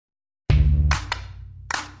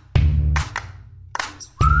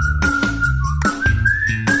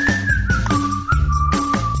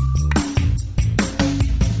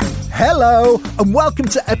Hello, and welcome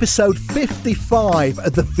to episode 55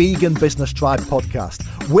 of the Vegan Business Tribe podcast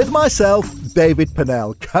with myself, David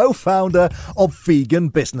Pennell, co-founder of Vegan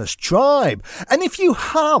Business Tribe. And if you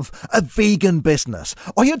have a vegan business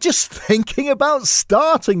or you're just thinking about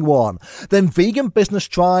starting one, then Vegan Business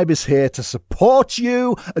Tribe is here to support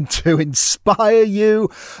you and to inspire you,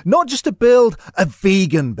 not just to build a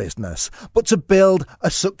vegan business, but to build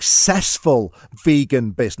a successful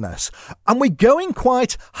vegan business. And we're going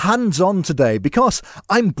quite hands-on today because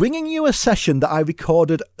I'm bringing you a session that I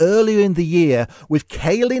recorded earlier in the year with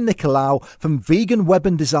Kaylee Nicolau from vegan web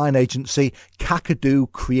and design agency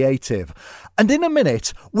Kakadu Creative. And in a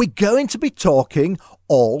minute, we're going to be talking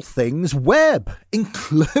all things web,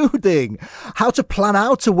 including how to plan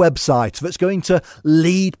out a website that's going to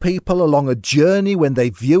lead people along a journey when they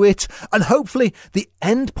view it. And hopefully the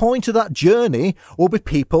end point of that journey will be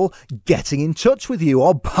people getting in touch with you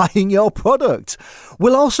or buying your product.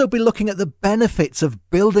 We'll also be looking at the benefits of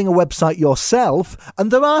building a website yourself,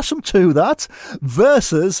 and there are some to that,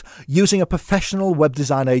 versus using a professional web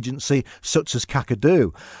design agency such as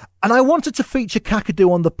Kakadu. And I wanted to feature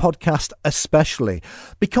Kakadu on the podcast especially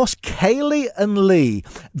because Kaylee and Lee,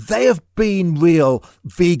 they have been real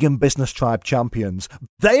Vegan Business Tribe champions.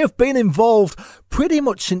 They have been involved pretty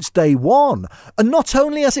much since day one. And not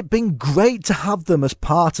only has it been great to have them as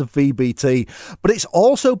part of VBT, but it's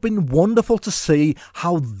also been wonderful to see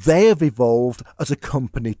how they have evolved as a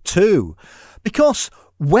company too. Because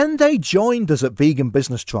when they joined us at Vegan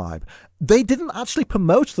Business Tribe, they didn't actually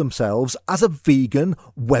promote themselves as a vegan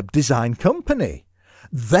web design company.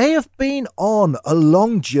 They have been on a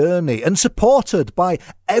long journey and supported by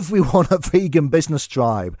everyone at Vegan Business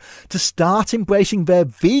Tribe to start embracing their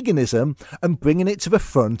veganism and bringing it to the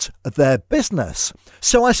front of their business.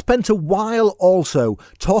 So I spent a while also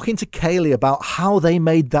talking to Kaylee about how they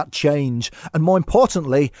made that change and, more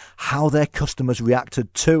importantly, how their customers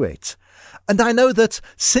reacted to it. And I know that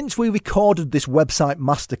since we recorded this website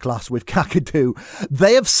masterclass with Kakadu,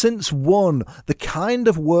 they have since won the kind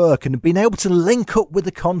of work and been able to link up with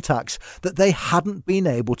the contacts that they hadn't been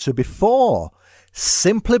able to before,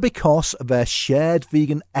 simply because of their shared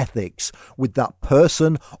vegan ethics with that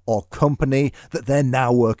person or company that they're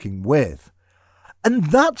now working with. And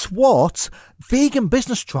that's what Vegan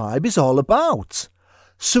Business Tribe is all about.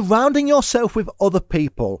 Surrounding yourself with other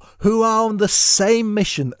people who are on the same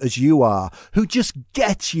mission as you are, who just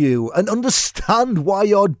get you and understand why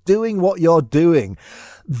you're doing what you're doing.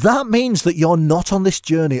 That means that you're not on this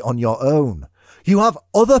journey on your own. You have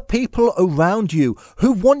other people around you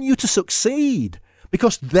who want you to succeed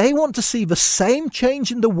because they want to see the same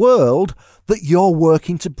change in the world that you're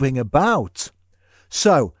working to bring about.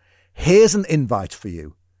 So, here's an invite for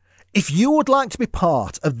you. If you would like to be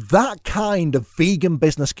part of that kind of vegan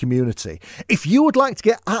business community, if you would like to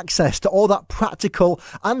get access to all that practical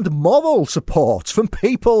and moral support from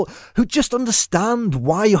people who just understand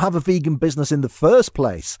why you have a vegan business in the first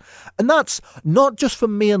place, and that's not just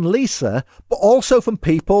from me and Lisa, but also from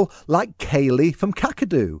people like Kaylee from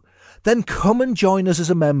Kakadu, then come and join us as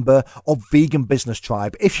a member of Vegan Business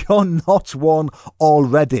Tribe if you're not one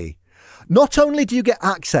already. Not only do you get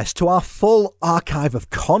access to our full archive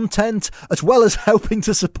of content, as well as helping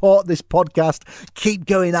to support this podcast keep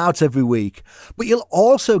going out every week, but you'll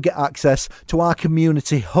also get access to our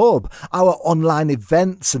community hub, our online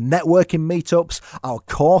events and networking meetups, our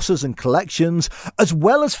courses and collections, as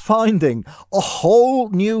well as finding a whole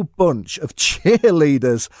new bunch of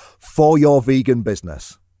cheerleaders for your vegan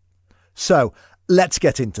business. So let's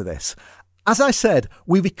get into this. As I said,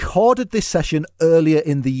 we recorded this session earlier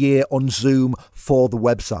in the year on Zoom for the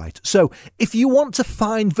website. So if you want to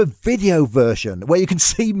find the video version where you can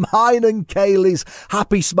see mine and Kaylee's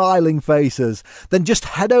happy smiling faces, then just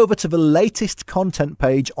head over to the latest content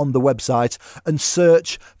page on the website and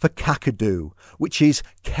search for Kakadu, which is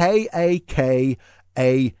Kakadu.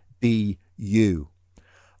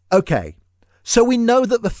 Okay. So we know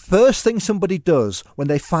that the first thing somebody does when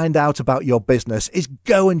they find out about your business is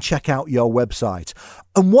go and check out your website.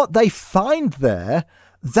 And what they find there,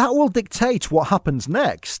 that will dictate what happens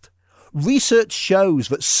next. Research shows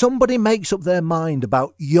that somebody makes up their mind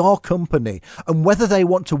about your company and whether they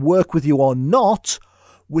want to work with you or not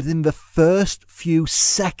within the first few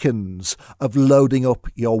seconds of loading up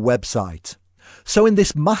your website. So in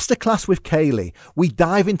this masterclass with Kaylee, we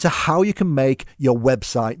dive into how you can make your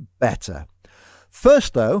website better.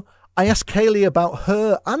 First, though, I asked Kaylee about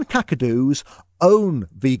her and Kakadu's own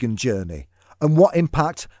vegan journey and what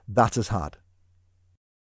impact that has had.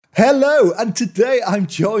 Hello, and today I'm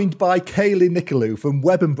joined by Kaylee Nicolou from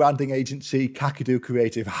web and branding agency Kakadu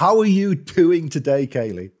Creative. How are you doing today,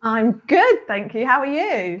 Kaylee? I'm good, thank you. How are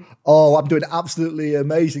you? Oh, I'm doing absolutely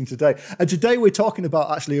amazing today. And today we're talking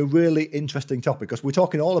about actually a really interesting topic because we're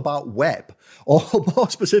talking all about web, or more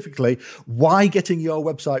specifically, why getting your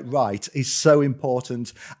website right is so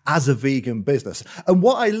important as a vegan business. And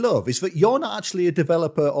what I love is that you're not actually a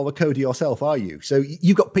developer or a coder yourself, are you? So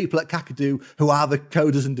you've got people at Kakadu who are the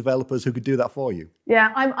coders and developers who could do that for you.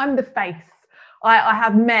 Yeah, I'm the face. I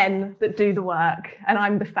have men that do the work, and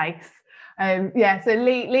I'm the face. So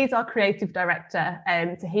Lee's our creative director,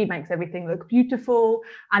 so he makes everything look beautiful,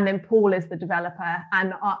 and then Paul is the developer,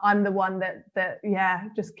 and I'm the one that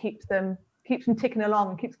just keeps them ticking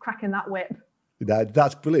along, keeps cracking that whip.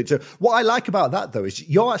 That's brilliant. So what I like about that, though, is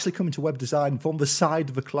you're actually coming to web design from the side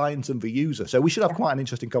of the client and the user. So we should have quite an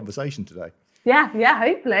interesting conversation today. Yeah,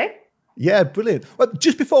 hopefully. Yeah, brilliant. Well,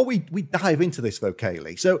 just before we dive into this, though,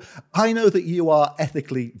 Kaylee, so I know that you are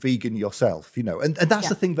ethically vegan yourself, and that's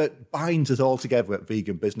the thing that binds us all together at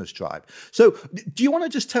Vegan Business Tribe. So do you want to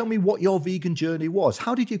just tell me what your vegan journey was?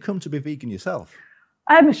 How did you come to be vegan yourself?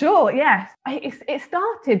 Sure, yes. It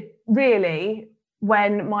started really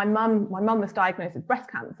when my mum was diagnosed with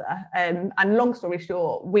breast cancer. And long story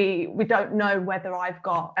short, we don't know whether I've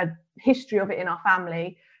got a history of it in our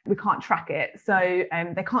family. We can't track it. So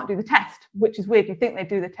they can't do the test, which is weird. You think they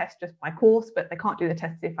do the test just by course, but they can't do the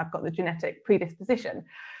test if I've got the genetic predisposition.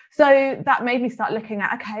 So that made me start looking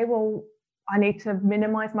at, okay, well, I need to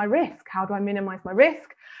minimize my risk. How do I minimize my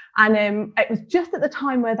risk? And it was just at the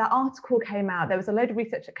time where that article came out, there was a load of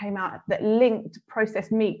research that came out that linked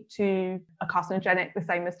processed meat to a carcinogenic, the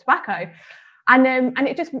same as tobacco. And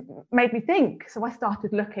it just made me think. So I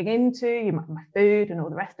started looking into my food and all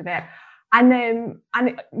the rest of it. And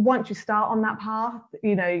once you start on that path,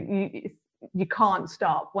 you can't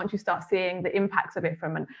stop. Once you start seeing the impacts of it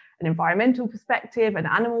from an environmental perspective, an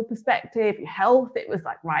animal perspective, your health, it was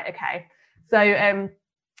like, right, okay. So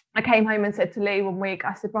I came home and said to Lee one week,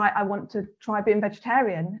 I said, right, I want to try being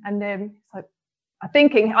vegetarian. And so I'm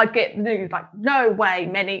thinking I'd get the news, like, no way,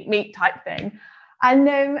 meat type thing.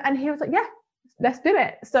 And he was like, yeah, let's do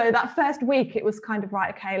it. So that first week, it was kind of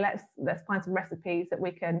right, okay, let's find some recipes that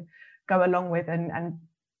we can go along with and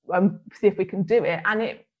see if we can do it. And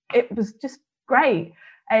it was just great.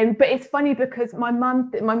 But it's funny because my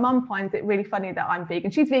mum finds it really funny that I'm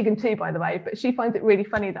vegan. She's vegan too, by the way, but she finds it really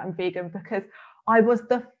funny that I'm vegan because I was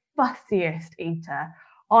the fussiest eater.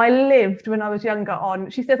 I lived when I was younger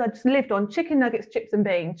she says I just lived on chicken nuggets, chips and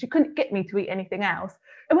beans. She couldn't get me to eat anything else.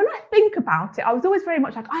 And when I think about it, I was always very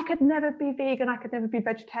much like, I could never be vegan. I could never be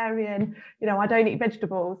vegetarian. I don't eat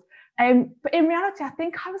vegetables. But in reality, I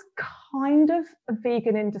think I was kind of a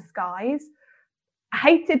vegan in disguise. I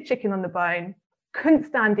hated chicken on the bone, couldn't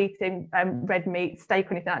stand eating red meat, steak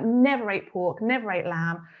or anything. I never ate pork, never ate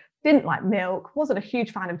lamb, didn't like milk, wasn't a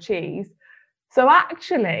huge fan of cheese. So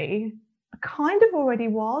actually, I kind of already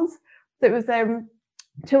was. So it was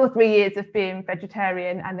 2 or 3 years of being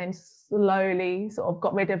vegetarian and then slowly sort of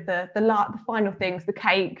got rid of the final things, the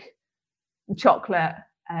cake, the chocolate.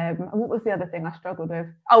 And what was the other thing I struggled with?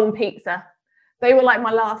 Oh, and pizza. They were like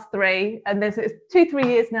my last 3. And it's 2-3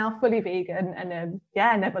 years now, fully vegan. And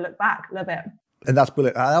never look back. Love it. And that's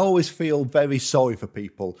brilliant. I always feel very sorry for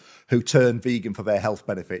people who turn vegan for their health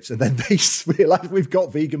benefits. And then they realize we've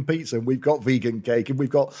got vegan pizza and we've got vegan cake and we've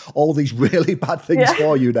got all these really bad things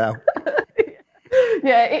for you now.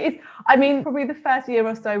 Yeah, it is. I mean, probably the first year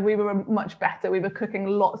or so, we were much better. We were cooking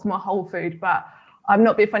lots more whole food, but I'm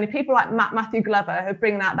not being funny. People like Matthew Glover who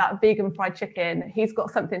bring out that vegan fried chicken, he's got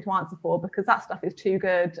something to answer for because that stuff is too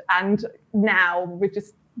good. And now we're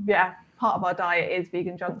just, part of our diet is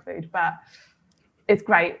vegan junk food, but it's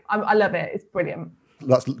great. I love it. It's brilliant.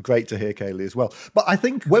 That's great to hear, Kaylee, as well. But I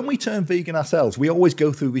think when we turn vegan ourselves, we always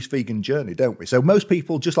go through this vegan journey, don't we? So most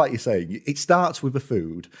people, just like you're saying, it starts with the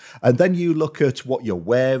food, and then you look at what you're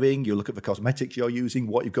wearing, you look at the cosmetics you're using,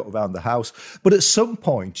 what you've got around the house. But at some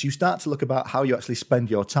point, you start to look about how you actually spend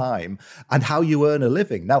your time and how you earn a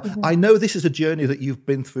living. Now, I know this is a journey that you've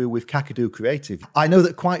been through with Kakadu Creative. I know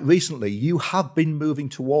that quite recently you have been moving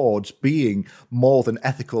towards being more than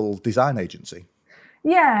ethical design agency.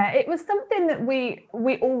 Yeah, it was something that we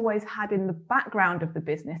always had in the background of the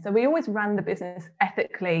business. So we always ran the business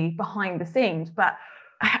ethically behind the scenes.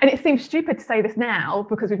 And it seems stupid to say this now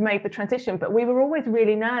because we've made the transition, but we were always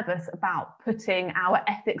really nervous about putting our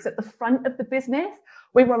ethics at the front of the business.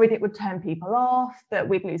 We worried it would turn people off, that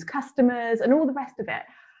we'd lose customers and all the rest of it.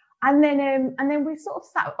 And then we sort of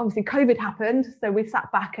sat, obviously COVID happened. So we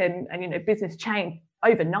sat back and business changed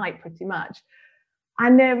overnight pretty much.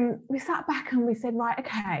 And we sat back and we said, right,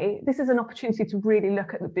 okay, this is an opportunity to really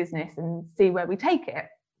look at the business and see where we take it.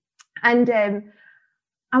 And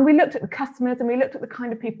we looked at the customers and we looked at the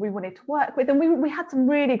kind of people we wanted to work with. And we had some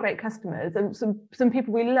really great customers and some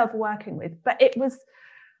people we love working with. But it was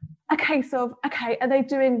a case of, okay, are they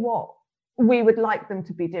doing what we would like them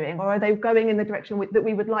to be doing? Or are they going in the direction that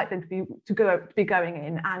we would like them to be going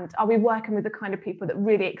in? And are we working with the kind of people that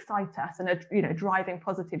really excite us and are, driving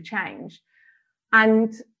positive change?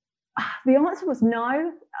 And the answer was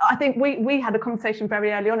no. I think we had a conversation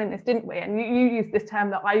very early on in this, didn't we? And you used this term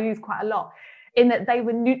that I use quite a lot, in that they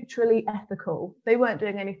were neutrally ethical. They weren't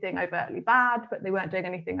doing anything overtly bad, but they weren't doing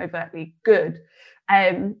anything overtly good.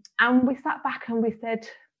 And we sat back and we said,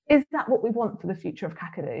 is that what we want for the future of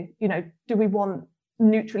Kakadu? Do we want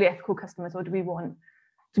neutrally ethical customers, or do we want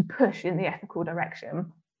to push in the ethical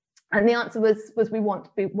direction? And the answer was we want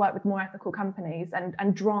to work with more ethical companies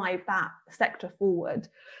and drive that sector forward.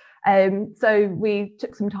 So we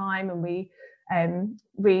took some time and we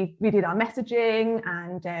did our messaging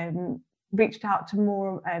and reached out to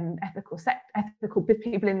more ethical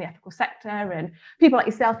people in the ethical sector, and people like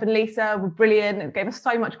yourself and Lisa were brilliant and gave us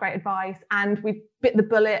so much great advice. And we bit the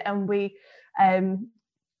bullet and we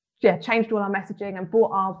changed all our messaging and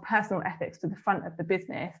brought our personal ethics to the front of the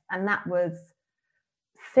business. And that was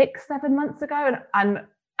 6-7 months ago. And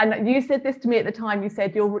you said this to me at the time. You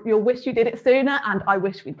said you'll wish you did it sooner, and I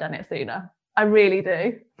wish we'd done it sooner. I really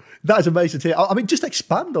do. That is amazing to hear. I mean, just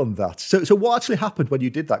expand on that. So what actually happened when you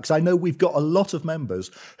did that? Because I know we've got a lot of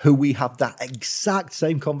members who we have that exact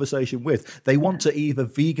same conversation with. They want to either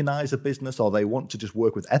veganize a business or they want to just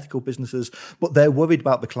work with ethical businesses, but they're worried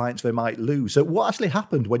about the clients they might lose. So what actually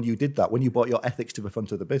happened when you did that, when you brought your ethics to the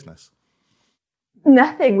front of the business?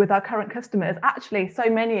 Nothing with our current customers. Actually, so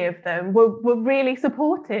many of them were really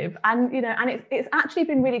supportive, and it's actually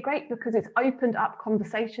been really great because it's opened up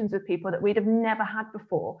conversations with people that we'd have never had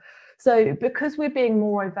before. So because we're being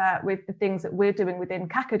more overt with the things that we're doing within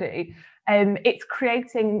Kakadu, it's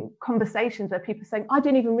creating conversations where people are saying, I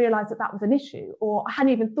didn't even realize that was an issue, or I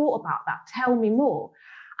hadn't even thought about that, tell me more.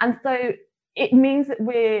 And so it means that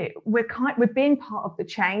we're being part of the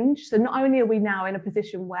change. So not only are we now in a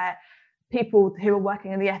position where people who are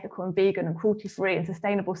working in the ethical and vegan and cruelty-free and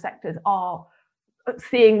sustainable sectors are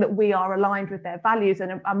seeing that we are aligned with their values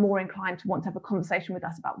and are more inclined to want to have a conversation with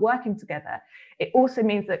us about working together. It also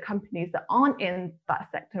means that companies that aren't in that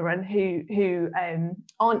sector and who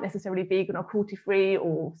aren't necessarily vegan or cruelty-free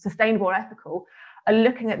or sustainable or ethical are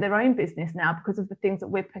looking at their own business now because of the things that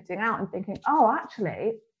we're putting out and thinking, oh,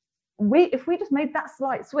 actually, if we just made that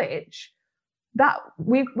slight switch, that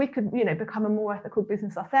we could become a more ethical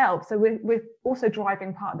business ourselves. So we're also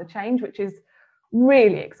driving part of the change, which is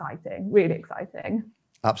really exciting.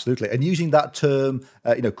 Absolutely. And using that term,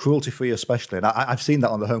 cruelty-free especially, and I've seen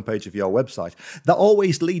that on the homepage of your website, that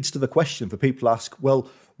always leads to the question for people to ask, well,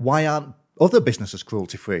 why aren't other businesses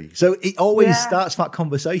cruelty-free? So it always starts that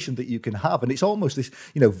conversation that you can have. And it's almost this,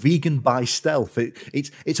 vegan by stealth.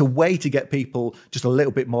 It's a way to get people just a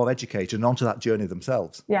little bit more educated and onto that journey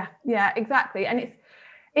themselves. Yeah, exactly. And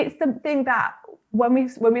it's something that when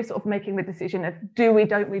we're sort of making the decision of do we,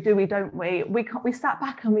 don't we, we sat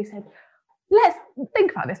back and we said, let's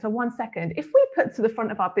think about this for 1 second. If we put to the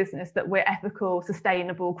front of our business that we're ethical,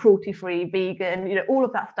 sustainable, cruelty-free, vegan, all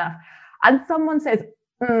of that stuff, and someone says,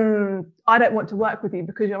 I don't want to work with you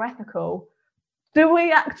because you're ethical, do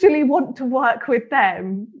we actually want to work with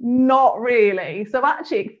them? Not really. So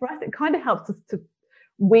actually, for us, it kind of helps us to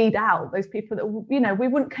weed out those people that, we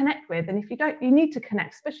wouldn't connect with. And if you need to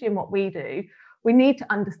connect, especially in what we do, we need to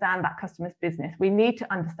understand that customer's business. We need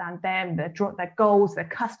to understand them, their goals, their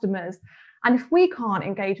customers. And if we can't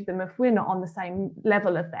engage with them, if we're not on the same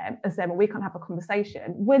level as them, and we can't have a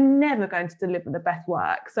conversation, we're never going to deliver the best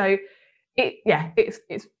work. So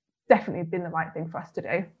it's definitely been the right thing for us to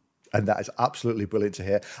do. And that is absolutely brilliant to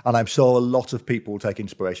hear. And I'm sure a lot of people will take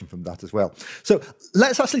inspiration from that as well. So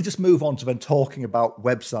let's actually just move on to then talking about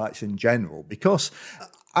websites in general, because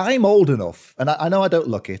I'm old enough, and I know I don't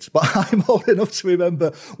look it, but I'm old enough to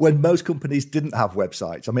remember when most companies didn't have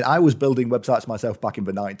websites. I mean, I was building websites myself back in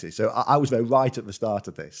the 90s, so I was there right at the start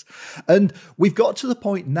of this. And we've got to the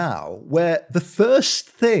point now where the first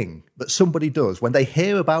thing that somebody does when they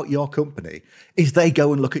hear about your company is they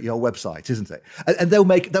go and look at your website, isn't it? And they'll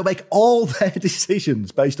make all their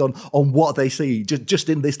decisions based on what they see just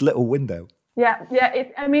in this little window. Yeah.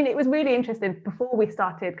 It was really interesting. Before we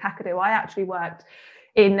started Kakadu, I actually worked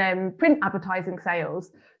in print advertising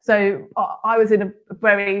sales. So I was in a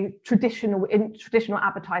very traditional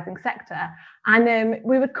advertising sector, and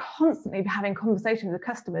we would constantly be having conversations with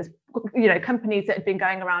customers, companies that had been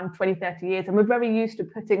going around 20, 30 years, and we're very used to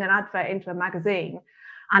putting an advert into a magazine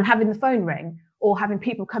and having the phone ring, or having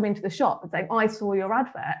people come into the shop and saying, I saw your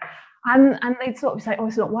advert. And they'd sort of say,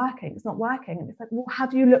 it's not working. And it's like, well,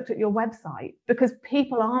 have you looked at your website? Because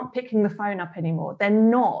people aren't picking the phone up anymore. They're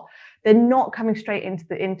not coming straight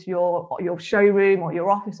into your showroom or your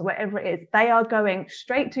office or whatever it is. They are going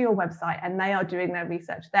straight to your website and they are doing their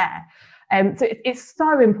research there. So it's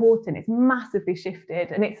so important. It's massively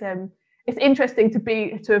shifted, and it's interesting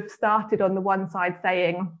to have started on the one side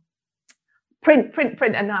saying print,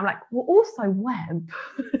 and now I'm like, well, also web.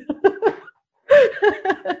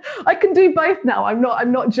 I can do both now. I'm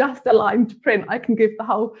not just aligned to print. I can give the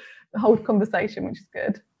whole conversation, which is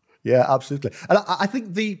good. Yeah, absolutely. And I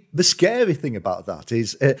think the scary thing about that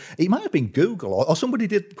is it might have been Google or somebody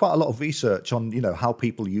did quite a lot of research on, how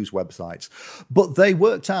people use websites, but they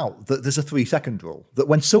worked out that there's a 3-second rule, that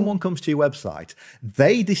when someone comes to your website,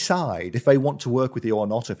 they decide if they want to work with you or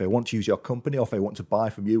not, if they want to use your company or if they want to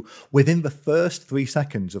buy from you within the first 3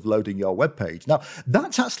 seconds of loading your webpage. Now,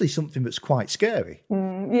 that's actually something that's quite scary.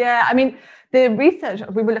 Yeah, I mean, the research,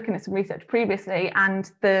 we were looking at some research previously,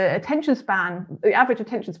 and the average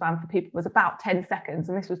attention span for people was about 10 seconds.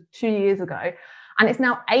 And this was 2 years ago. And it's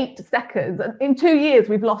now 8 seconds. In 2 years,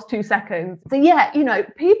 we've lost 2 seconds. So yeah,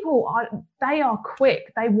 people are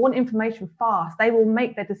quick. They want information fast. They will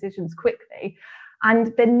make their decisions quickly.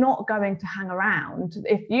 And they're not going to hang around.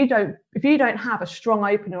 If you don't have a strong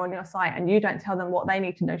opener on your site and you don't tell them what they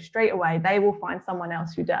need to know straight away, they will find someone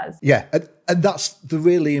else who does. Yeah, and that's the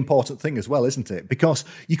really important thing as well, isn't it? Because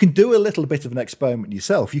you can do a little bit of an experiment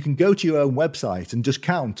yourself. You can go to your own website and just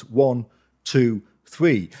count 1, 2,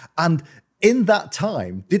 3. And in that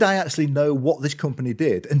time, did I actually know what this company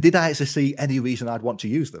did? And did I actually see any reason I'd want to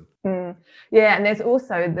use them? Yeah, and there's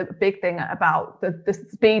also the big thing about the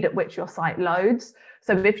speed at which your site loads.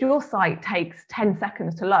 So if your site takes 10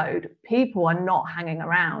 seconds to load, people are not hanging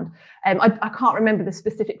around. I can't remember the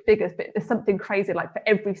specific figures, but there's something crazy like for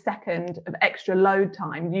every second of extra load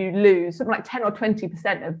time, you lose something like 10 or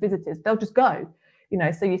 20% of visitors. They'll just go,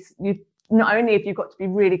 so you not only have you got to be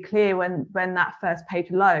really clear when that first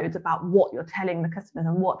page loads about what you're telling the customers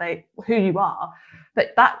and who you are,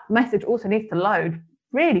 but that message also needs to load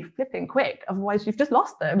really flipping quick. Otherwise, you've just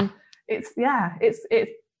lost them. It's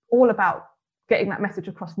all about getting that message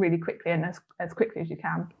across really quickly and as quickly as you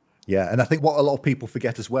can. Yeah, and I think what a lot of people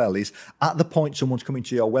forget as well is at the point someone's coming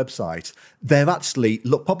to your website, they're actually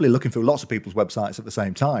probably looking through lots of people's websites at the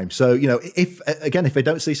same time. So, if they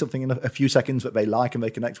don't see something in a few seconds that they like and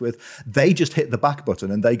they connect with, they just hit the back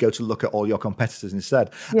button and they go to look at all your competitors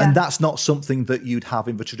instead. Yeah. And that's not something that you'd have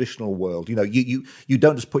in the traditional world. You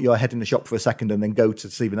don't just put your head in the shop for a second and then go to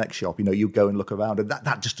see the next shop. You go and look around, and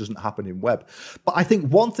that just doesn't happen in web. But I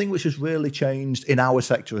think one thing which has really changed in our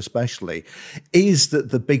sector especially is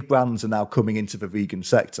that the big brands are now coming into the vegan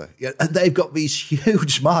sector, and they've got these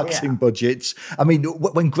huge marketing budgets. I mean,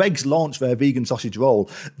 when Greggs launched their vegan sausage roll,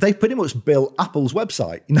 they pretty much built Apple's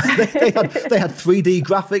website. They had 3D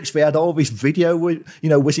graphics, they had all this video,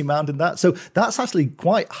 whizzing around and that. So that's actually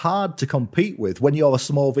quite hard to compete with when you're a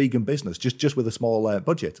small vegan business, just with a small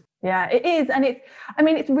budget. Yeah, it is, and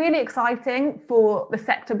it's really exciting for the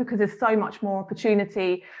sector because there's so much more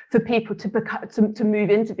opportunity for people to move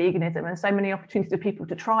into veganism, and so many opportunities for people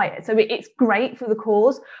to try it. So it's great for the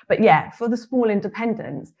cause, but yeah, for the small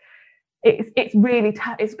independents, it's really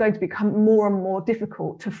it's going to become more and more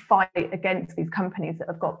difficult to fight against these companies that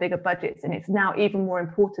have got bigger budgets, and it's now even more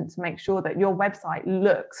important to make sure that your website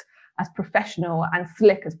looks as professional and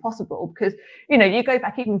slick as possible, because you go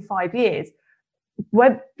back even 5 years.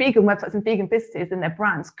 Vegan websites and vegan businesses and their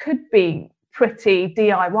brands could be pretty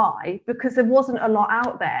DIY because there wasn't a lot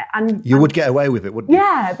out there, and you would get away with it, wouldn't you?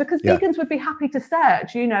 Yeah, because vegans would be happy to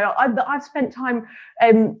search. I've spent time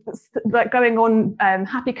like going on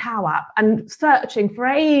Happy Cow app and searching for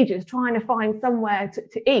ages trying to find somewhere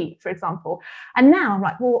to eat, for example. And now I'm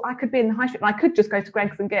like, well, I could be in the high street and I could just go to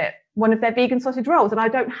Greggs and get one of their vegan sausage rolls, and I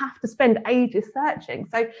don't have to spend ages searching.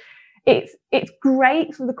 So it's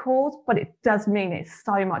great for the cause, but it does mean it's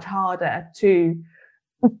so much harder to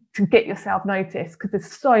get yourself noticed because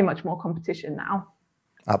there's so much more competition now.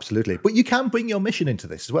 Absolutely. But you can bring your mission into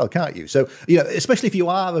this as well, can't you? So, especially if you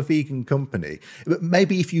are a vegan company,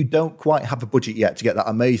 maybe if you don't quite have a budget yet to get that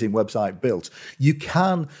amazing website built, you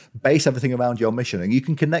can base everything around your mission and you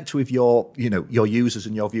can connect with your users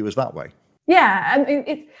and your viewers that way. Yeah.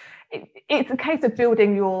 And it's a case of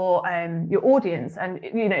building your audience, and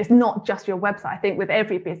it's not just your website. I think with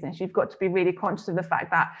every business, you've got to be really conscious of the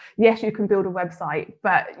fact that yes, you can build a website,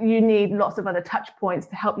 but you need lots of other touch points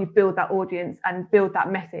to help you build that audience and build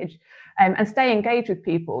that message, and stay engaged with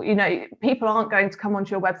people. People aren't going to come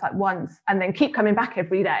onto your website once and then keep coming back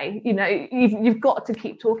every day. You've got to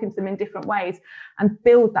keep talking to them in different ways and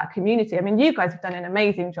build that community. I mean, you guys have done an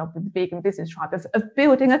amazing job with the Vegan Business Tribe of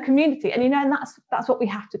building a community, and and that's what we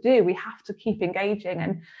have to do. We have to keep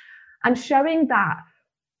engaging and showing that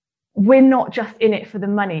we're not just in it for the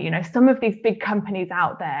money. Some of these big companies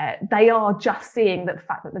out there, they are just seeing that the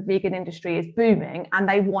fact that the vegan industry is booming and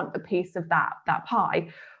they want a piece of that pie.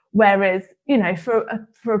 Whereas, for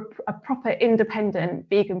a proper independent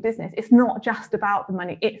vegan business, it's not just about the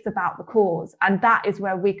money, it's about the cause. And that is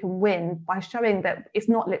where we can win, by showing that it's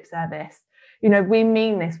not lip service. We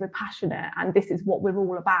mean this, we're passionate, and this is what we're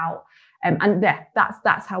all about. And yeah,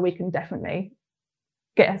 that's how we can definitely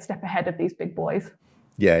get a step ahead of these big boys.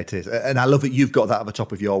 Yeah, it is. And I love that you've got that at the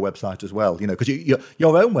top of your website as well, because your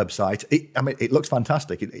own website, it looks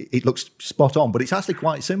fantastic. It looks spot on, but it's actually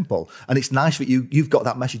quite simple. And it's nice that you've got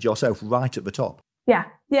that message yourself right at the top. Yeah,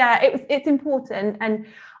 it's important. And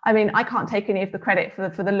I mean, I can't take any of the credit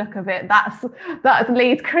for the look of it. That's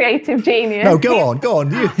Lee's creative genius. No, go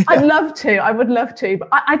on. I'd love to. I would love to. But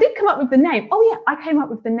I did come up with the name. Oh yeah, I came up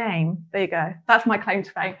with the name. There you go. That's my claim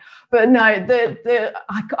to fame. But no,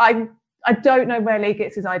 I don't know where Lee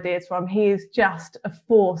gets his ideas from. He is just a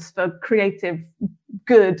force for creative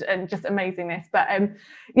good and just amazingness. But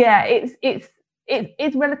yeah,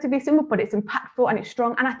 it's relatively simple, but it's impactful and it's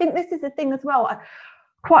strong. And I think this is the thing as well.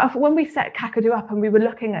 Quite often when we set Kakadu up and we were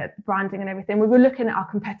looking at branding and everything, we were looking at our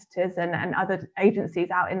competitors and other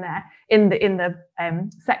agencies out in there in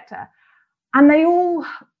the sector, and they all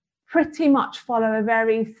pretty much follow a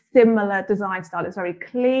very similar design style. It's very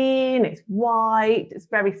clean, it's white, it's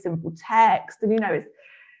very simple text, and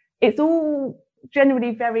it's all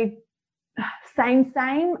generally very same.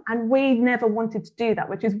 And we never wanted to do that,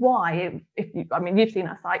 which is why you've seen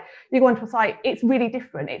our site. You go onto a site, it's really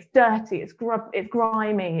different. It's dirty, it's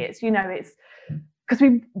grimy, it's because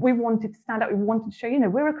we wanted to stand out. We wanted to show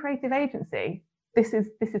we're a creative agency. This is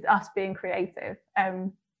us being creative,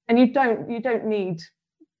 and you don't need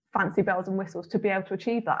fancy bells and whistles to be able to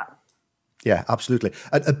achieve that. Yeah, absolutely.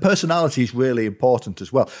 And personality is really important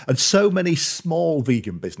as well. And so many small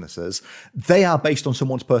vegan businesses, they are based on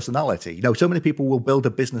someone's personality. So many people will build a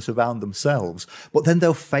business around themselves, but then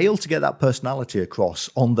they'll fail to get that personality across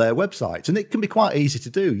on their websites. And it can be quite easy to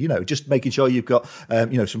do, just making sure you've got,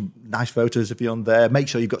 some nice photos of you on there, make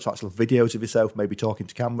sure you've got some actual videos of yourself, maybe talking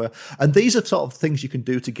to camera. And these are sort of things you can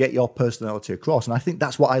do to get your personality across. And I think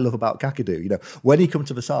that's what I love about Kakadu. When you come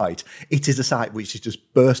to the site, it is a site which is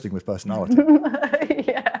just bursting with personality.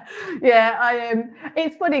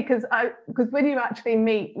 It's funny because when you actually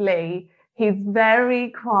meet Lee, he's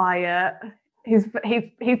very quiet. He's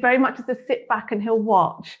very much just a sit back and he'll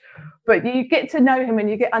watch, but you get to know him and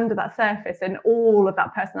you get under that surface and all of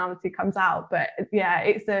that personality comes out. But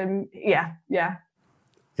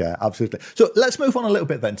Yeah, absolutely. So let's move on a little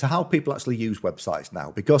bit then to how people actually use websites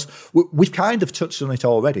now, because we've kind of touched on it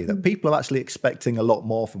already, that people are actually expecting a lot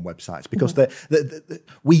more from websites because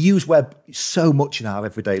we use web so much in our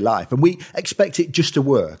everyday life, and we expect it just to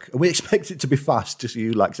work, and we expect it to be fast, just as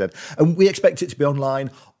you said, and we expect it to be online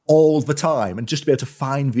all the time and just to be able to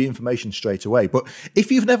find the information straight away. But if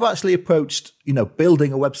you've never actually approached,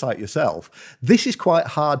 building a website yourself, this is quite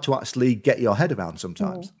hard to actually get your head around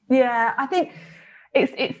sometimes. Yeah, I think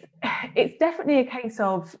it's definitely a case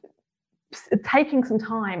of taking some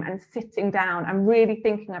time and sitting down and really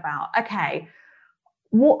thinking about, okay,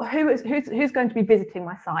 who's going to be visiting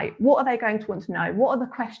my site? What are they going to want to know? What are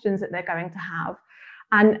the questions that they're going to have?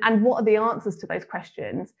 And what are the answers to those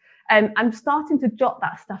questions? And starting to jot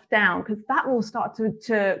that stuff down, because that will start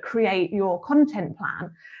to create your content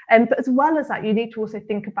plan. But as well as that, you need to also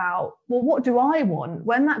think about, well, what do I want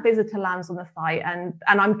when that visitor lands on the site and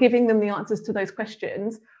I'm giving them the answers to those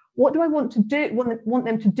questions? What do I want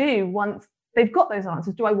them to do once they've got those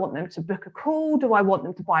answers? Do I want them to book a call? Do I want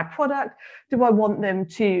them to buy a product? Do I want them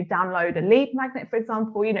to download a lead magnet, for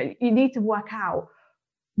example? You need to work out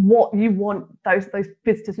what you want those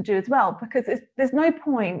visitors to do as well, because there's no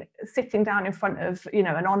point sitting down in front of an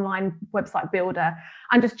online website builder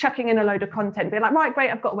and just chucking in a load of content, being like, right, great,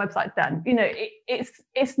 I've got a website done. It's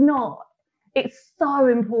so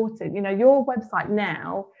important. Your website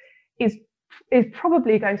now is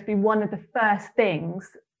probably going to be one of the first things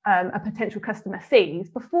a potential customer sees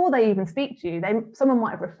before they even speak to you. Someone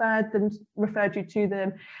might have referred you to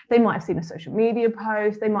them. They might have seen a social media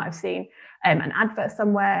post. They might have seen an advert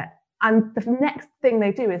somewhere. And the next thing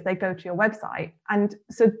they do is they go to your website. And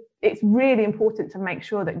so it's really important to make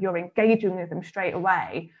sure that you're engaging with them straight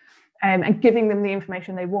away, and giving them the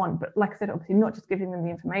information they want. But like I said, obviously not just giving them the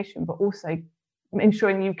information, but also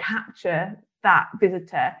ensuring you capture that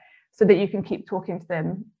visitor so that you can keep talking to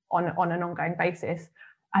them on an ongoing basis.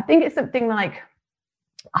 I think it's something like,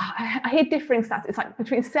 I hear differing stats. It's like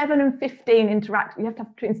between 7 and 15 interactions. You have to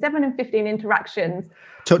have between 7 and 15 interactions.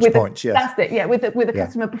 Touch points, yes. That's it, yeah, with a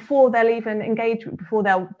customer before they'll even engage, before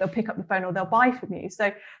they'll pick up the phone or they'll buy from you.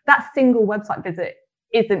 So that single website visit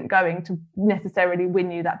isn't going to necessarily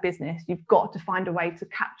win you that business. You've got to find a way to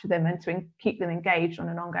capture them and to keep them engaged on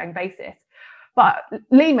an ongoing basis. But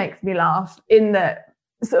Lee makes me laugh in that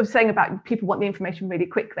sort of saying about people want the information really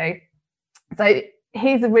quickly. So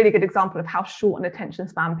here's a really good example of how short an attention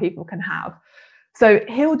span people can have. So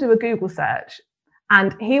he'll do a Google search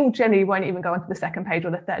and he'll generally won't even go onto the second page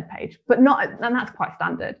or the third page, and that's quite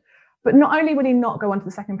standard. But not only will he not go onto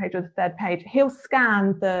the second page or the third page, he'll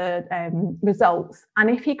scan the results. And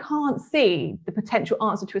if he can't see the potential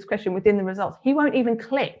answer to his question within the results, he won't even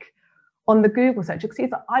click on the Google search because he's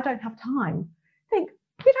like, I don't have time. I think,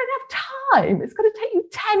 you don't have time. It's going to take you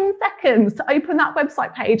 10 seconds to open that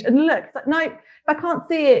website page and look. It's like, no, if I can't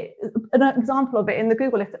see it, an example of it in the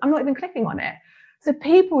Google list, I'm not even clicking on it. So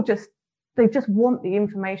people just want the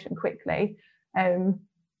information quickly.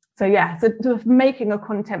 So making a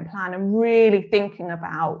content plan and really thinking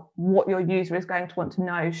about what your user is going to want to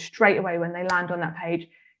know straight away when they land on that page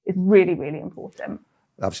is really, really important.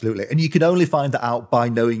 Absolutely. And you can only find that out by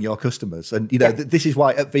knowing your customers. And, this is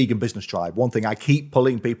why at Vegan Business Tribe, one thing I keep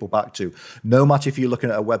pulling people back to, no matter if you're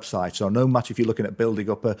looking at a website or no matter if you're looking at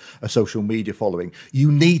building up a social media following,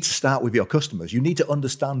 you need to start with your customers. You need to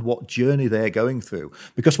understand what journey they're going through.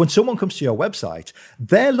 Because when someone comes to your website,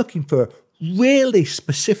 they're looking for really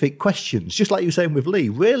specific questions, just like you were saying with Lee,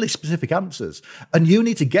 really specific answers. And you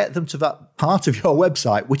need to get them to that part of your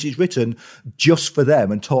website, which is written just for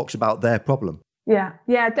them and talks about their problem. Yeah,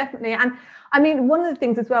 definitely. And I mean, one of the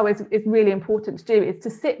things as well is really important to do is to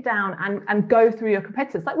sit down and go through your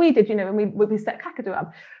competitors, like we did, when we set Kakadu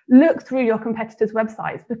up. Look through your competitors'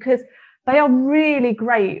 websites because they are really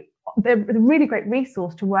great. They're a really great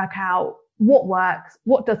resource to work out what works,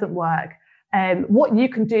 what doesn't work, what you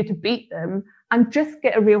can do to beat them, and just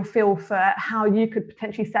get a real feel for how you could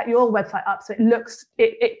potentially set your website up so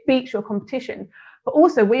it beats your competition. But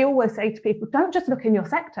also, we always say to people, don't just look in your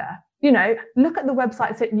sector. Look at the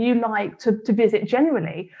websites that you like to visit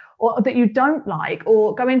generally, or that you don't like,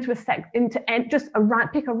 or go into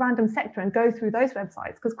pick a random sector and go through those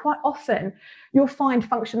websites. Because quite often you'll find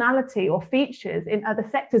functionality or features in other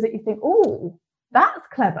sectors that you think, oh, that's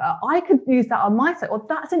clever. I could use that on my site, or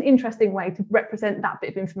that's an interesting way to represent that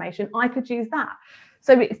bit of information. I could use that.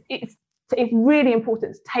 So it's really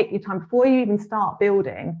important to take your time before you even start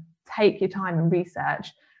building. Take your time and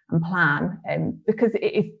research and plan, because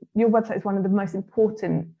your website is one of the most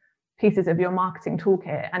important pieces of your marketing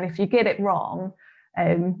toolkit. And if you get it wrong,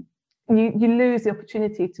 you lose the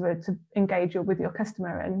opportunity to engage with your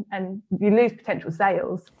customer, and you lose potential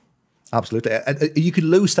sales. Absolutely. And you can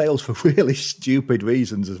lose sales for really stupid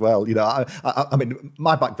reasons as well. I mean,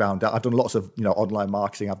 my background, I've done lots of, online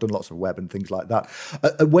marketing. I've done lots of web and things like that.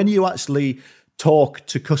 When you actually talk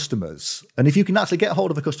to customers, and if you can actually get hold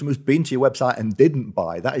of a customer who's been to your website and didn't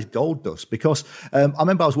buy, that is gold dust. Because I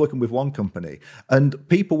remember I was working with one company and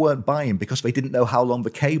people weren't buying because they didn't know how long the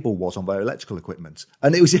cable was on their electrical equipment.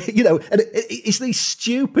 And it was, and it's these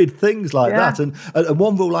stupid things like that. And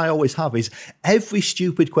one rule I always have is every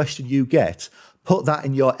stupid question you get, put that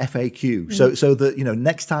in your FAQ so that,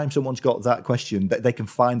 next time someone's got that question, that they can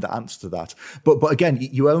find the answer to that. But again,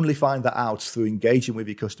 you only find that out through engaging with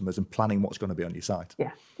your customers and planning what's going to be on your site.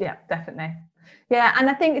 Yeah, definitely. Yeah, and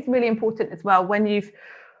I think it's really important as well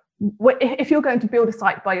if you're going to build a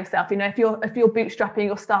site by yourself, if you're bootstrapping,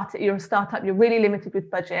 you're a startup, you're really limited with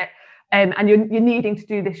budget, and you're needing to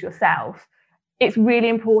do this yourself. It's really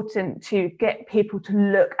important to get people to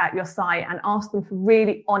look at your site and ask them for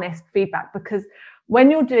really honest feedback, because when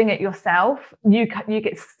you're doing it yourself, you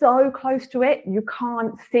get so close to it, you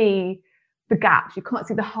can't see the gaps, you can't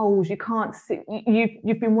see the holes, you can't see,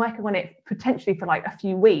 you've been working on it potentially for like a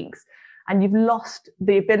few weeks, and you've lost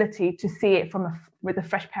the ability to see it with a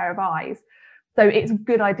fresh pair of eyes. So it's a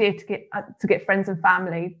good idea to get friends and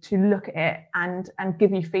family to look at it and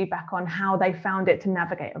give you feedback on how they found it to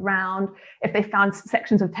navigate around, if they found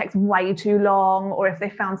sections of text way too long, or if they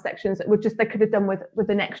found sections that they could have done with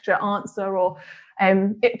an extra answer, or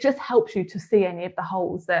it just helps you to see any of the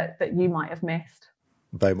holes that you might have missed.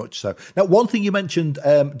 Very much so. Now, one thing you mentioned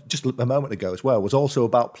just a moment ago as well was also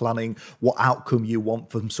about planning what outcome you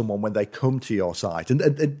want from someone when they come to your site. And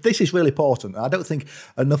this is really important. I don't think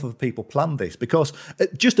enough of people plan this, because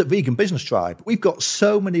just at Vegan Business Tribe, we've got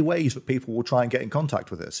so many ways that people will try and get in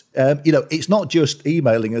contact with us. It's not just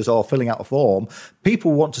emailing us or filling out a form.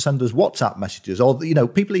 People want to send us WhatsApp messages, or,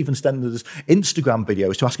 people even send us Instagram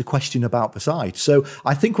videos to ask a question about the site. So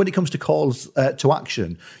I think when it comes to calls to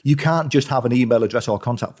action, you can't just have an email address or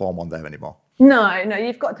contact form on there anymore. No,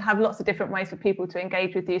 you've got to have lots of different ways for people to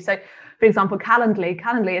engage with you. So, for example,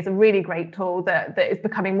 Calendly is a really great tool that is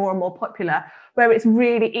becoming more and more popular, where it's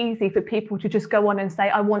really easy for people to just go on and say,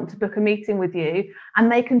 I want to book a meeting with you,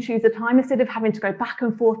 and they can choose a time instead of having to go back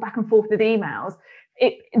and forth with emails.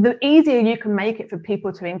 The easier you can make it for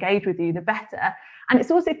people to engage with you, the better. And it's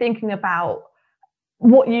also thinking about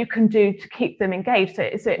what you can do to keep them engaged.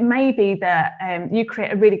 So it may be that you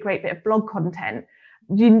create a really great bit of blog content.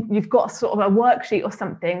 You've got sort of a worksheet or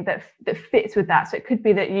something that fits with that. So it could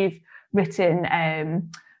be that you've written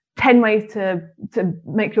 10 ways to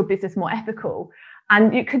make your business more ethical.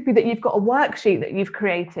 And it could be that you've got a worksheet that you've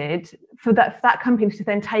created for that company to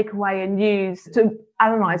then take away and use to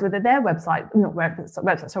analyze whether their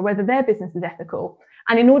whether their business is ethical.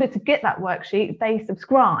 And in order to get that worksheet, they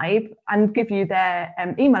subscribe and give you their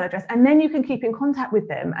email address. And then you can keep in contact with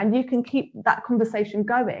them, and you can keep that conversation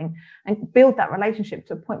going and build that relationship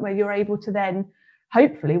to a point where you're able to then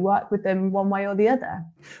hopefully work with them one way or the other.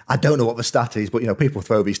 I don't know what the stat is, but people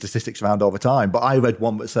throw these statistics around all the time. But I read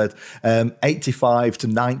one that said 85 to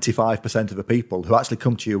 95% of the people who actually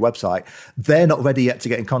come to your website, they're not ready yet to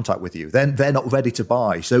get in contact with you. They're not ready to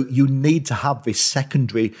buy. So you need to have this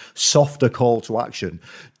secondary, softer call to action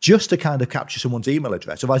just to kind of capture someone's email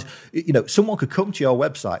address. Otherwise, someone could come to your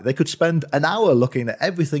website, they could spend an hour looking at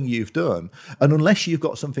everything you've done, and unless you've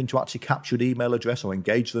got something to actually capture an email address or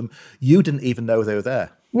engage them, you didn't even know they were there.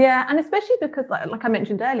 Yeah, and especially because, like I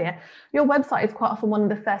mentioned earlier, your website is quite often one of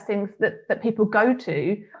the first things that people go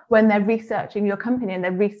to when they're researching your company and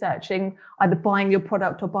they're researching either buying your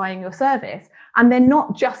product or buying your service. And they're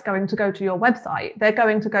not just going to go to your website, they're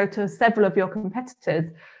going to go to several of your competitors.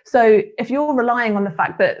 So if you're relying on the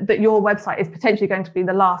fact that your website is potentially going to be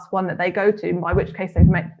the last one that they go to, by which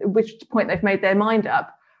point they've made their mind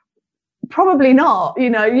up, probably not.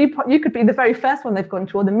 You could be the very first one they've gone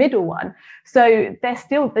to, or the middle one. So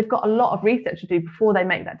they've got a lot of research to do before they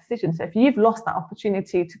make that decision. So if you've lost that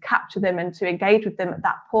opportunity to capture them and to engage with them at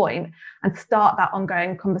that point and start that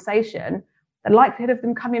ongoing conversation, the likelihood of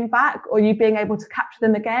them coming back or you being able to capture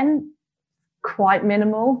them again, quite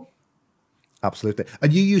minimal. Absolutely.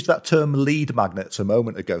 And you used that term lead magnets a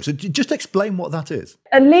moment ago. So just explain what that is.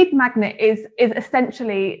 A lead magnet is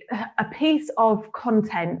essentially a piece of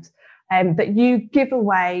content that you give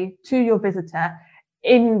away to your visitor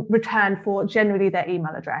in return for generally their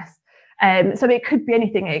email address. So it could be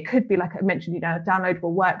anything. It could be, like I mentioned, a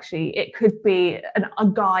downloadable worksheet. It could be a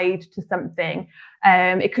guide to something.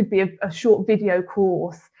 It could be a short video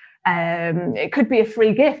course. It could be a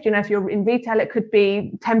free gift. If you're in retail, it could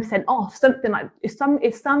be 10% off, something like it's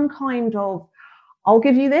some kind of, I'll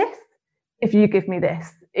give you this if you give me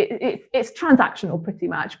this. It's transactional pretty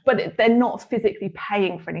much, but they're not physically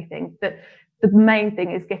paying for anything. The main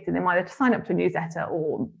thing is getting them either to sign up to a newsletter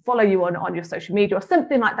or follow you on your social media or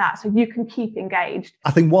something like that, so you can keep engaged.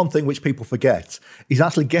 I think one thing which people forget is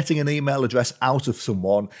actually getting an email address out of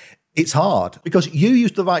someone. It's hard because you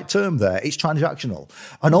used the right term there. It's transactional.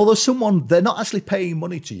 And although they're not actually paying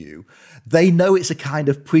money to you, they know it's a kind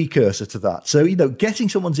of precursor to that. So, getting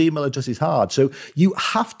someone's email address is hard. So you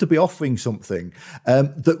have to be offering something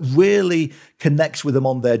that really connects with them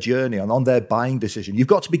on their journey and on their buying decision. You've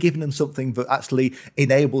got to be giving them something that actually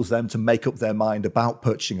enables them to make up their mind about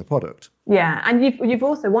purchasing a product. Yeah. And you've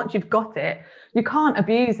also, once you've got it, you can't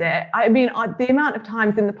abuse it. I mean, the amount of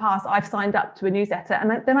times in the past I've signed up to a newsletter and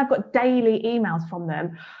then I've got daily emails from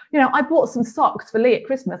them. I bought some socks for Lee at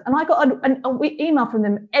Christmas and I got an email from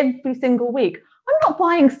them every single week. I'm not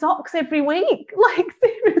buying socks every week, like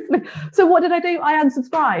seriously. So what did I do? I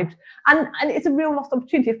unsubscribed. And it's a real lost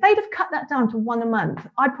opportunity. If they'd have cut that down to one a month,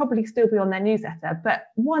 I'd probably still be on their newsletter. But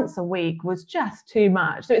once a week was just too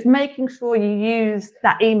much. So it's making sure you use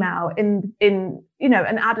that email in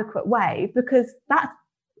an adequate way, because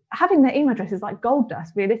having their email address is like gold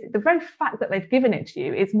dust, realistic. The very fact that they've given it to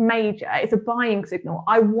you is major. It's a buying signal.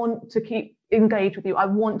 I want to keep engaged with you. I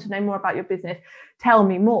want to know more about your business. Tell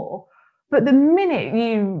me more. But the minute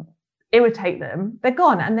you irritate them, they're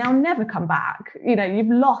gone and they'll never come back. You've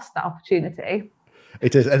lost that opportunity.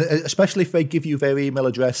 It is, and especially if they give you their email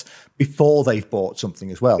address before they've bought something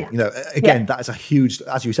as well. Again, that is a huge,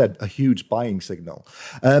 as you said, a huge buying signal,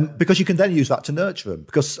 because you can then use that to nurture them.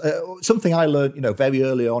 Because something I learned, very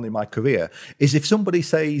early on in my career is if somebody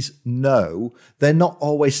says no, they're not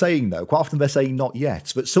always saying no. Quite often they're saying not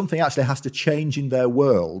yet, but something actually has to change in their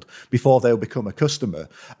world before they'll become a customer.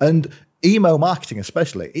 And email marketing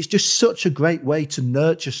especially, it's just such a great way to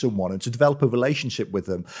nurture someone and to develop a relationship with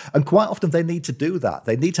them. And quite often they need to do that.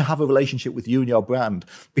 They need to have a relationship with you and your brand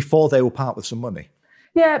before they will part with some money.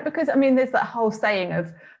 Yeah, because there's that whole saying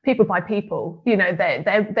of people buy people.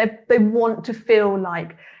 They want to feel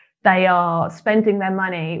like they are spending their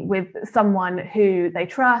money with someone who they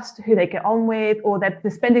trust, who they get on with, or they're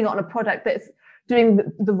spending it on a product that's doing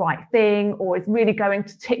the right thing, or is really going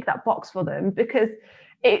to tick that box for them. Because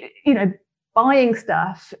buying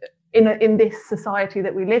stuff in this society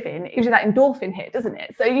that we live in gives you that endorphin hit, doesn't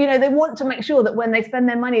it? So, they want to make sure that when they spend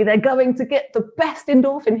their money, they're going to get the best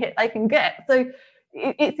endorphin hit they can get. So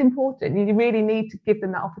it's important. You really need to give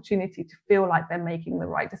them that opportunity to feel like they're making the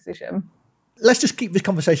right decision. Let's just keep this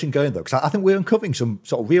conversation going, though, because I think we're uncovering some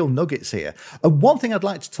sort of real nuggets here. And one thing I'd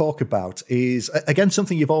like to talk about is, again,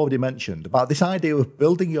 something you've already mentioned about this idea of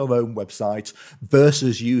building your own website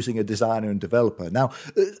versus using a designer and developer. Now,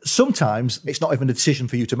 sometimes it's not even a decision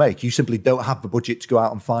for you to make. You simply don't have the budget to go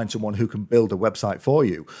out and find someone who can build a website for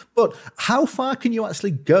you. But how far can you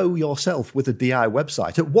actually go yourself with a DI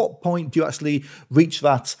website? At what point do you actually reach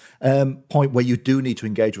that point where you do need to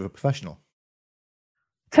engage with a professional?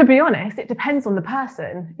 To be honest, it depends on the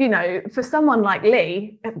person. For someone like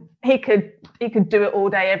Lee, he could do it all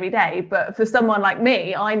day, every day. But for someone like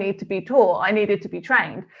me, I need to be taught. I needed to be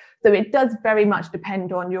trained. So it does very much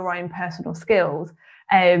depend on your own personal skills.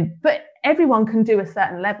 But everyone can do a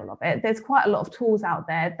certain level of it. There's quite a lot of tools out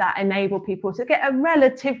there that enable people to get a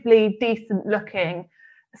relatively decent looking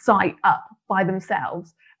site up by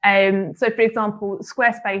themselves. So, for example,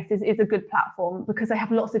 Squarespace is a good platform because they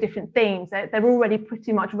have lots of different themes. They're already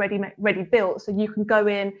pretty much ready built. So you can go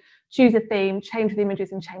in, choose a theme, change the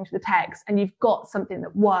images and change the text, and you've got something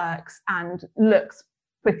that works and looks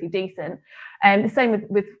pretty decent. And the same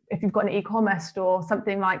with if you've got an e-commerce store,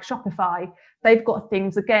 something like Shopify, they've got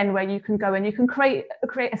things again where you can go and you can create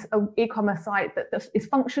an e-commerce site that is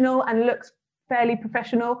functional and looks fairly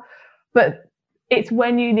professional. But it's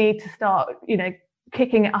when you need to start,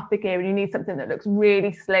 kicking it up a gear, and you need something that looks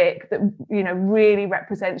really slick, that really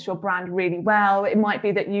represents your brand really well. It might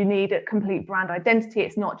be that you need a complete brand identity.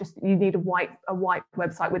 It's not just you need a white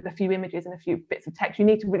website with a few images and a few bits of text. You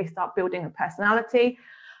need to really start building a personality.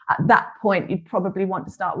 At that point, you'd probably want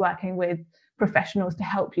to start working with professionals to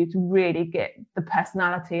help you to really get the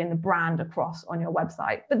personality and the brand across on your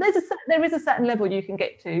website. But there is a certain level you can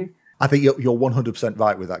get to. I think you're 100%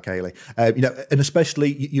 right with that, Kaylee. And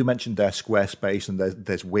especially you mentioned there Squarespace, and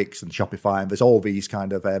there's Wix and Shopify, and there's all these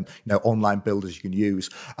kind of online builders you can use.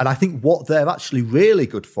 And I think what they're actually really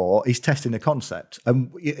good for is testing a concept.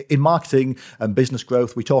 And in marketing and business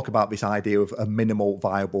growth, we talk about this idea of a minimal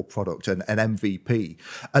viable product, an MVP.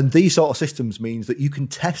 And these sort of systems means that you can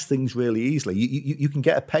test things really easily. You can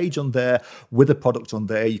get a page on there with a product on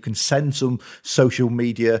there. You can send some social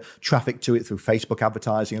media traffic to it through Facebook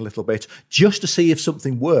advertising a little bit, just to see if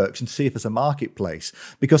something works and see if there's a marketplace.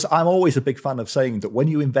 Because I'm always a big fan of saying that when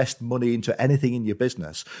you invest money into anything in your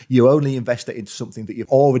business, you only invest it into something that you've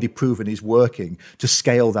already proven is working to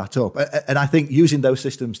scale that up. And I think using those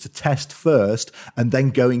systems to test first and then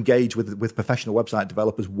go engage with professional website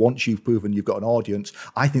developers once you've proven you've got an audience,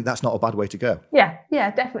 I think that's not a bad way to go. Yeah,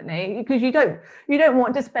 definitely. Because you don't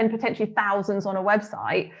want to spend potentially thousands on a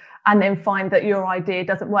website and then find that your idea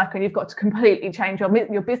doesn't work and you've got to completely change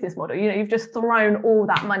your business model. You've just thrown all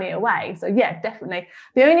that money away. So yeah, definitely.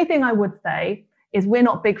 The only thing I would say is we're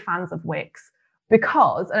not big fans of Wix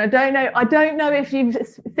because, and I don't know if you've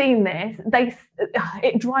seen this,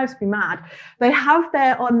 it drives me mad. They have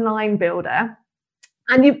their online builder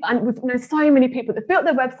and we've known so many people that built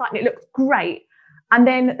their website and it looks great. And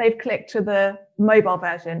then they've clicked to the mobile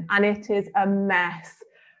version and it is a mess.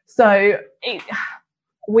 So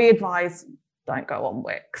we advise don't go on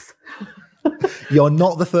Wix. You're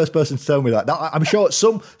not the first person to tell me that. Now, I'm sure at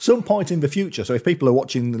some point in the future, so if people are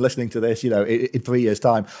watching and listening to this, in 3 years'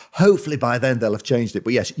 time, hopefully by then they'll have changed it.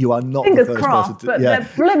 But yes, you are not Fingers the first crossed, person to... but they're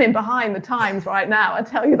blooming behind the times right now, I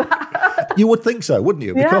tell you that. You would think so, wouldn't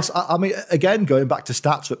you? Because, yeah. I mean, again, going back to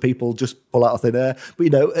stats that people just pull out of thin air, but,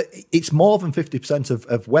 it's more than 50%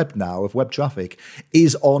 of web now, of web traffic,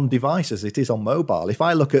 is on devices. It is on mobile. If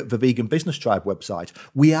I look at the Vegan Business Tribe website,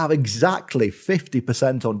 we have exactly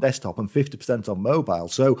 50% on desktop and 50% 50% on mobile.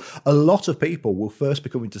 So a lot of people will first be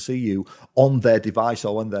coming to see you on their device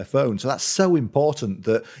or on their phone. So that's so important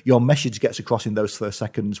that your message gets across in those first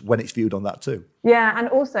seconds when it's viewed on that too. Yeah, and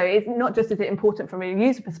also it's not just is it important from a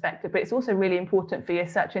user perspective, but it's also really important for your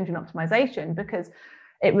search engine optimization, because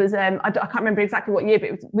it was, I can't remember exactly what year, but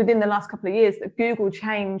it was within the last couple of years that Google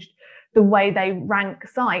changed the way they rank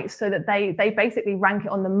sites so that they basically rank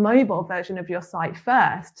it on the mobile version of your site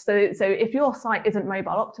first. So if your site isn't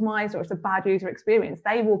mobile optimized or it's a bad user experience,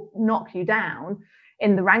 they will knock you down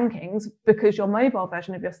in the rankings because your mobile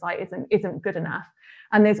version of your site isn't good enough.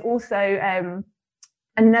 And there's also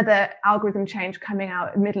another algorithm change coming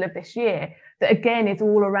out in the middle of this year that again is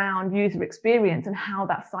all around user experience and how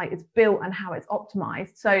that site is built and how it's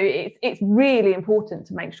optimized. So it's really important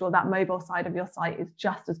to make sure that mobile side of your site is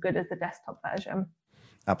just as good as the desktop version.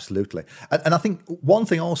 Absolutely. And I think one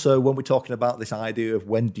thing also, when we're talking about this idea of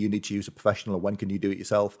when do you need to use a professional or when can you do it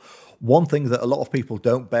yourself, one thing that a lot of people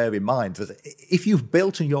don't bear in mind is if you've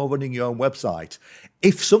built and you're running your own website,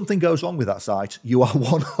 if something goes wrong with that site, you are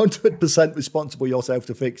 100% responsible yourself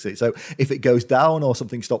to fix it. So if it goes down or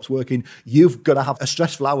something stops working, you've got to have a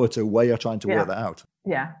stressful hour or two where you're trying to work that out.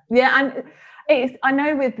 Yeah. And I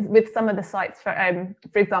know with some of the sites, for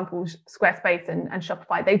example, Squarespace and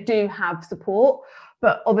Shopify, they do have support.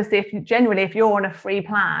 But obviously, if you're on a free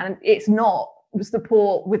plan, it's not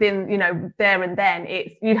support within, there and then.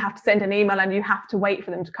 You have to send an email and you have to wait for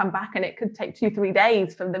them to come back, and it could take 2-3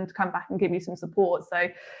 days for them to come back and give you some support. So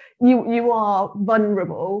you are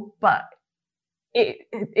vulnerable, but it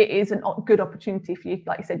is a good opportunity for you,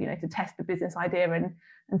 like you said, to test the business idea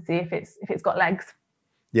and see if it's got legs.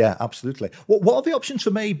 Yeah, absolutely. What are the options for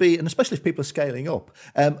maybe, and especially if people are scaling up,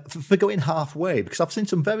 for going halfway? Because I've seen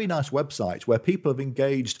some very nice websites where people have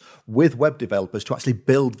engaged with web developers to actually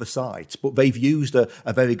build the site, but they've used a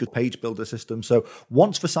very good page builder system. So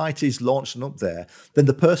once the site is launched and up there, then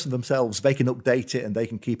the person themselves, they can update it and they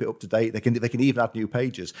can keep it up to date. They can even add new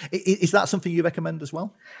pages. Is that something you recommend as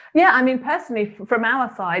well? Yeah, I mean, personally, from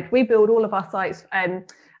our side, we build all of our sites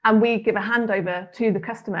and we give a handover to the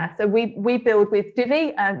customer. So we build with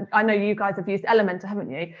Divi. I know you guys have used Elementor, haven't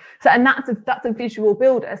you? So, and that's a visual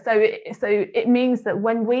builder. So it means that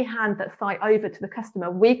when we hand that site over to the customer,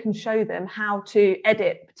 we can show them how to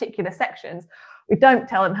edit particular sections. We don't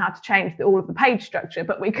tell them how to change all of the page structure,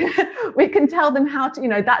 but we can tell them how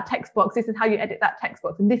to, that text box, this is how you edit that text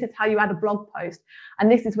box, and this is how you add a blog post,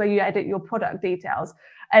 and this is where you edit your product details.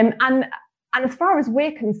 And as far as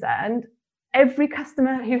we're concerned, every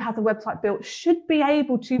customer who has a website built should be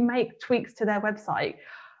able to make tweaks to their website.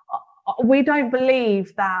 We don't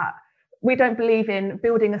believe in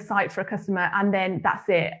building a site for a customer and then that's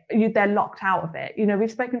it. They're locked out of it.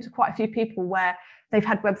 We've spoken to quite a few people where they've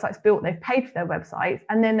had websites built, they've paid for their websites,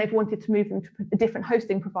 and then they've wanted to move them to a different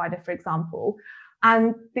hosting provider, for example.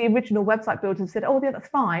 And the original website builders said, oh, yeah, that's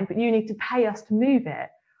fine, but you need to pay us to move it.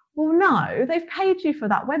 Well, no, they've paid you for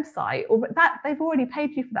that website, or that they've already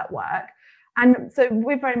paid you for that work. And so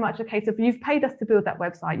we're very much a case of, you've paid us to build that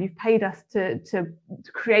website, you've paid us to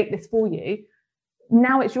create this for you.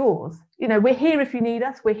 Now it's yours. We're here if you need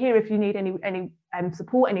us. We're here if you need any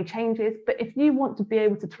support, any changes. But if you want to be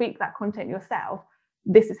able to tweak that content yourself,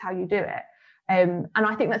 this is how you do it. And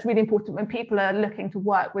I think that's really important when people are looking to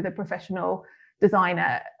work with a professional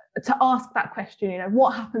designer, to ask that question,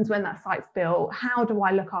 what happens when that site's built? How do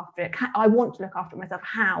I look after it? I want to look after it myself.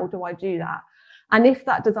 How do I do that? And if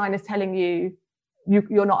that design is telling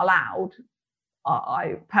you're not allowed,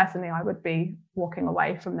 I personally would be walking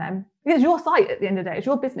away from them. It's your site at the end of the day. It's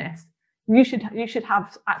your business. You should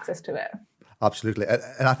have access to it. Absolutely.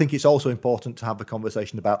 And I think it's also important to have the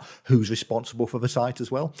conversation about who's responsible for the site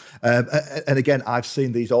as well. And again, I've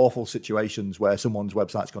seen these awful situations where someone's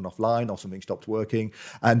website's gone offline or something stopped working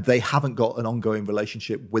and they haven't got an ongoing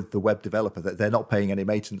relationship with the web developer, that they're not paying any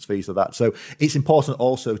maintenance fees or that. So it's important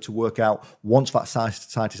also to work out, once that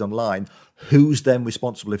site is online, who's then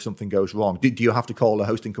responsible if something goes wrong. Do you have to call a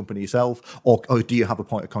hosting company yourself, or do you have a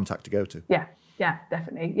point of contact to go to? Yeah,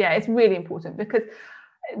 definitely. Yeah, it's really important because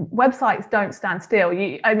websites don't stand still.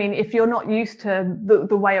 If you're not used to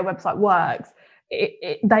the way a website works,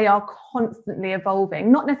 they are constantly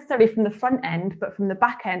evolving, not necessarily from the front end, but from the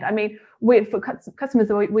back end. For customers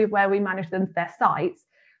where we manage their sites,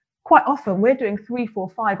 quite often we're doing 3,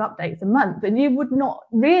 4, 5 updates a month, and you would not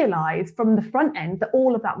realize from the front end that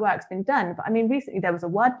all of that work's been done. But recently there was a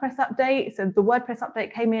WordPress update. So the WordPress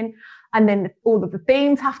update came in, and then all of the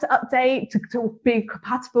themes have to update to be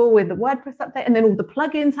compatible with the WordPress update. And then all the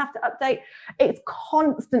plugins have to update. It's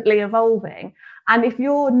constantly evolving. And if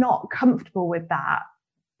you're not comfortable with that,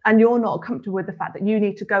 and you're not comfortable with the fact that you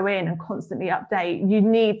need to go in and constantly update, you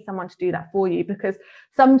need someone to do that for you, because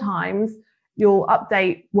sometimes you'll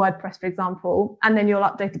update WordPress, for example, and then you'll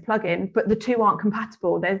update a plugin, but the two aren't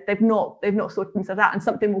compatible. They've not sorted themselves out, and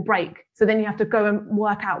something will break. So then you have to go and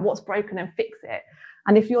work out what's broken and fix it.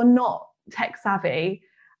 And if you're not tech savvy,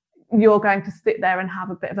 you're going to sit there and have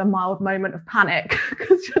a bit of a mild moment of panic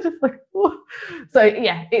because you're just like, oh. So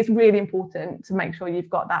yeah, it's really important to make sure you've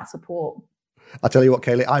got that support. I tell you what,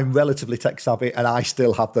 Kaylee, I'm relatively tech savvy and I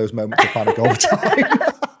still have those moments of panic all the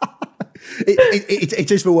time. It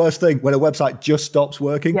is the worst thing when a website just stops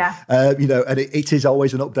working. Yeah. And it is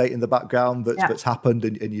always an update in the background that's happened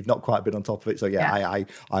and you've not quite been on top of it. So I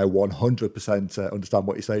 100% understand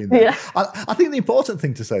what you're saying there. Yeah. I think the important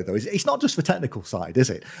thing to say though is it's not just the technical side, is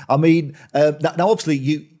it? I mean, now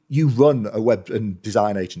obviously you run a web and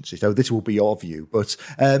design agency, so this will be your view. But,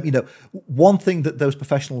 one thing that those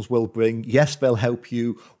professionals will bring, yes, they'll help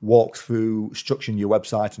you walk through structuring your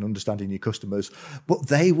website and understanding your customers, but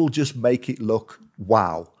they will just make it look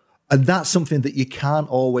wow. And that's something that you can't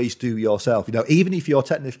always do yourself. Even if you're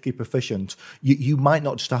technically proficient, you might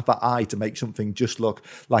not just have that eye to make something just look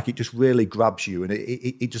like it just really grabs you. And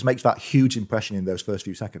it just makes that huge impression in those first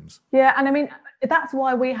few seconds. Yeah. And I mean, that's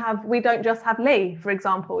why we don't just have Lee, for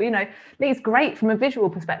example. Lee's great from a visual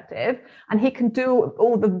perspective and he can do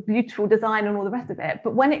all the beautiful design and all the rest of it.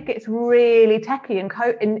 But when it gets really techie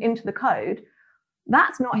and into the code,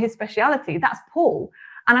 that's not his speciality. That's Paul.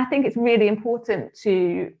 And I think it's really important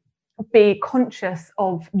to be conscious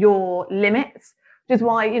of your limits, which is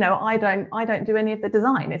why I don't do any of the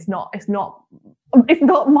design. It's not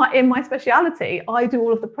in my speciality. I do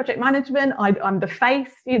all of the project management. I'm the face.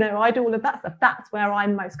 I do all of that stuff. That's where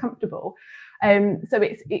I'm most comfortable. So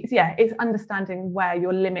it's understanding where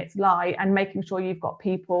your limits lie and making sure you've got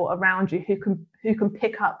people around you who can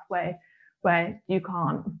pick up where you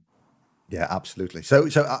can't. Yeah, absolutely. So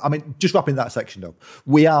I mean, just wrapping that section up,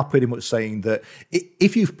 we are pretty much saying that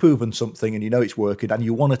if you've proven something and it's working and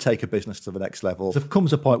you want to take a business to the next level, there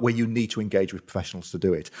comes a point where you need to engage with professionals to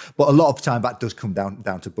do it. But a lot of the time that does come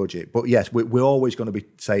down to budget. But yes, we're always going to be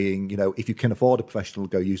saying, if you can afford a professional,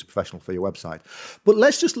 go use a professional for your website. But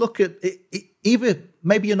let's just look at it. Either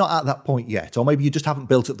maybe you're not at that point yet, or maybe you just haven't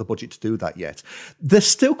built up the budget to do that yet. There's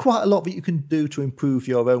still quite a lot that you can do to improve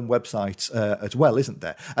your own website as well, isn't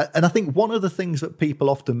there? And I think one of the things that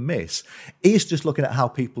people often miss is just looking at how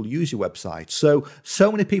people use your website.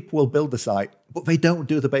 So many people will build the site, but they don't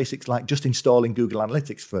do the basics like just installing Google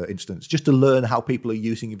Analytics, for instance, just to learn how people are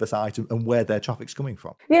using the site and where their traffic's coming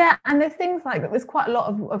from. Yeah, and there's things like that. There's quite a lot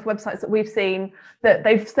of websites that we've seen that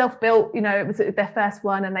they've self-built, it was their first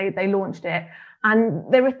one and they launched it.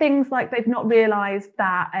 And there are things like they've not realised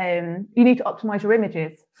that you need to optimize your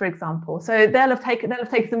images, for example. So they'll have taken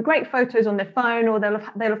some great photos on their phone, or they'll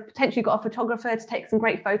have potentially got a photographer to take some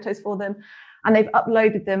great photos for them, and they've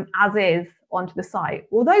uploaded them as is onto the site.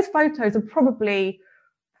 Well, those photos are probably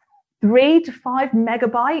 3 to 5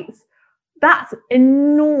 megabytes. That's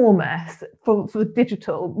enormous for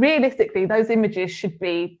digital. Realistically, those images should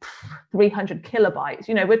be 300 kilobytes.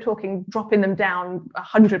 We're talking dropping them down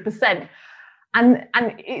 100%. And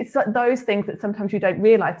it's those things that sometimes you don't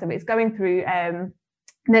realize. So it's going through,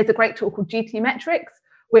 there's a great tool called GTmetrix,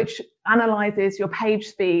 which analyzes your page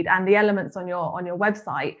speed and the elements on your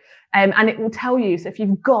website. And it will tell you, so if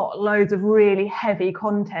you've got loads of really heavy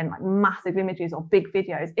content, like massive images or big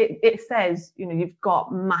videos, it says, you've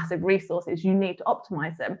got massive resources, you need to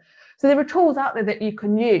optimize them. So there are tools out there that you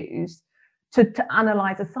can use to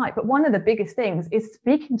analyze a site. But one of the biggest things is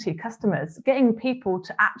speaking to customers, getting people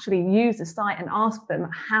to actually use the site and ask them,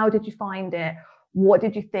 how did you find it? What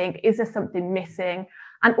did you think? Is there something missing?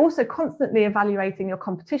 And also constantly evaluating your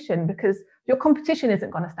competition, because your competition isn't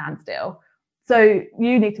going to stand still. So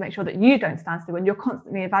you need to make sure that you don't stand still and you're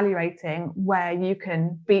constantly evaluating where you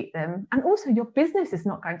can beat them. And also your business is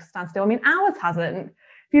not going to stand still. I mean, ours hasn't.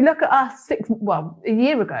 If you look at us a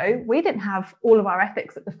year ago, we didn't have all of our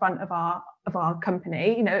ethics at the front of our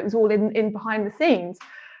company. It was all in behind the scenes.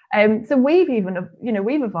 So we've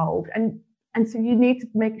evolved, and so you need to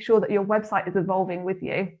make sure that your website is evolving with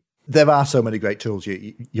you. There are so many great tools.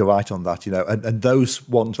 You're right on that, and those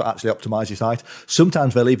ones that actually optimize your site,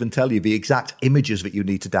 sometimes they'll even tell you the exact images that you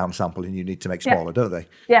need to downsample and you need to make smaller, don't they?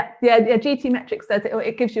 Yeah. GTmetrix says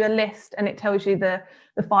it gives you a list and it tells you the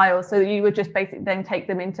files. So you would just basically then take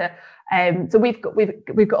them into. So we've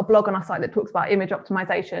got a blog on our site that talks about image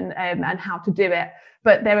optimization and how to do it.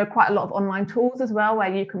 But there are quite a lot of online tools as well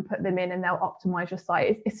where you can put them in and they'll optimize your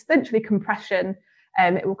site. It's essentially compression.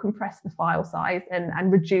 It will compress the file size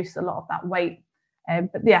and reduce a lot of that weight.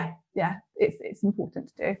 But it's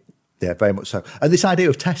important to do. Yeah, very much so. And this idea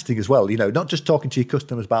of testing as well, not just talking to your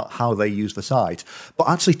customers about how they use the site, but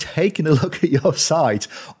actually taking a look at your site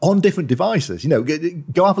on different devices.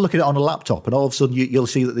 Go have a look at it on a laptop and all of a sudden you'll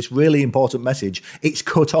see that this really important message, it's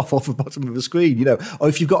cut off the bottom of the screen, or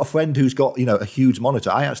if you've got a friend who's got, a huge monitor.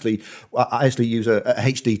 I actually use a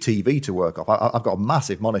HD TV to work off. I've got a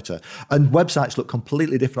massive monitor, and websites look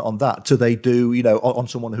completely different on that to they do, on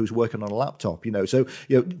someone who's working on a laptop, so,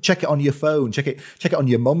 check it on your phone, check it on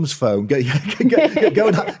your mum's phone. Go and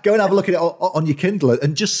have a look at it on your Kindle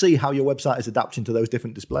and just see how your website is adapting to those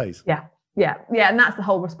different displays. Yeah, and that's the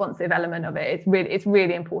whole responsive element of it. It's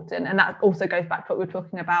really important, and that also goes back to what we were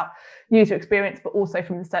talking about, user experience, but also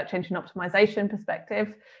from the search engine optimization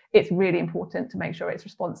perspective, it's really important to make sure it's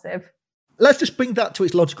responsive. Let's just bring that to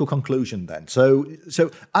its logical conclusion then. So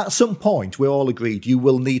at some point, we're all agreed you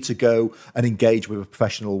will need to go and engage with a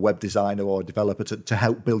professional web designer or developer to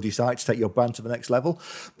help build your site, to take your brand to the next level.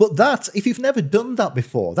 But that, if you've never done that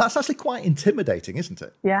before, that's actually quite intimidating, isn't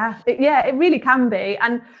it? Yeah, it really can be.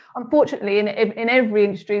 And unfortunately, in every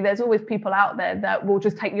industry, there's always people out there that will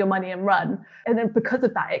just take your money and run. And then because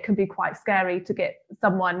of that, it can be quite scary to get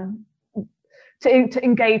someone to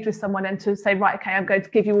engage with someone and to say, right, okay, I'm going to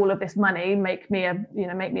give you all of this money, make me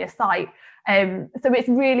a site. So it's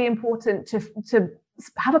really important to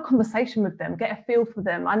have a conversation with them, get a feel for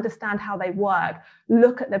them, understand how they work,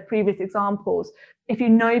 look at their previous examples. If you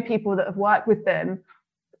know people that have worked with them,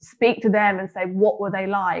 speak to them and say, what were they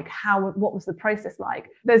like? What was the process like?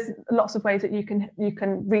 There's lots of ways that you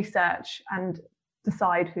can research and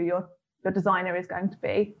decide who your designer is going to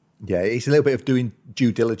be. Yeah, it's a little bit of doing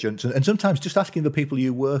due diligence and sometimes just asking the people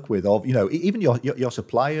you work with, or even your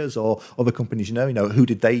suppliers or other companies, who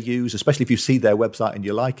did they use, especially if you see their website and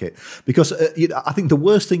you like it. Because I think the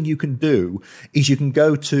worst thing you can do is you can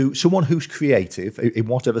go to someone who's creative in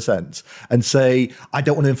whatever sense and say, I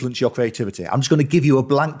don't want to influence your creativity. I'm just going to give you a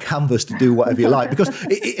blank canvas to do whatever you like. Because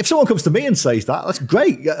if someone comes to me and says that, that's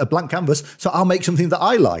great, a blank canvas, so I'll make something that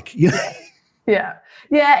I like. Yeah,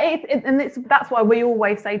 that's why we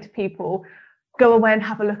always say to people, go away and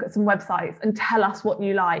have a look at some websites and tell us what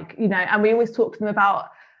you like, and we always talk to them about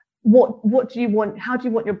what do you want, how do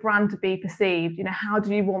you want your brand to be perceived, how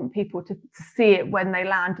do you want people to see it when they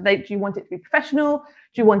land? Do you want it to be professional?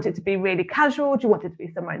 Do you want it to be really casual? Do you want it to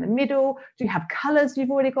be somewhere in the middle? Do you have colors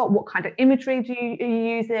you've already got? What kind of imagery are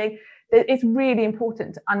you using? It's really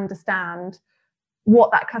important to understand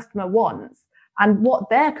what that customer wants and what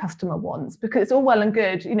their customer wants, because it's all well and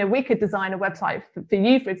good. We could design a website for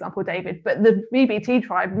you, for example, David, but the VBT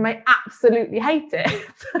tribe may absolutely hate it,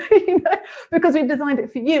 because we've designed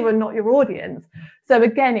it for you and not your audience. So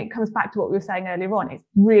again, it comes back to what we were saying earlier on. It's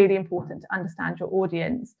really important to understand your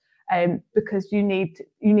audience, because you need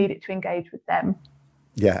it to engage with them.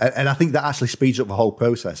 Yeah, and I think that actually speeds up the whole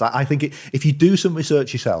process. I think if you do some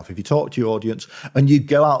research yourself, if you talk to your audience and you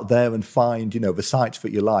go out there and find, the sites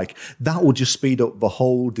that you like, that will just speed up the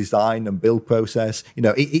whole design and build process.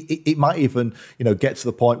 It might even, get to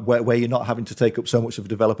the point where you're not having to take up so much of a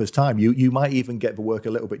developer's time. You might even get the work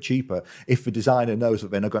a little bit cheaper if the designer knows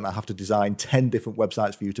that they're not going to have to design 10 different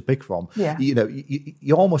websites for you to pick from. Yeah.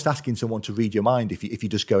 You're almost asking someone to read your mind if you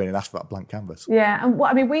just go in and ask for that blank canvas. Yeah, and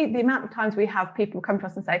the amount of times we have people come to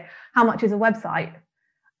us and say, how much is a website?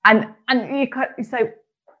 And you say,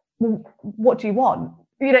 well, what do you want?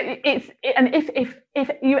 And if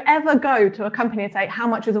you ever go to a company and say, how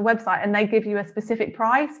much is a website, and they give you a specific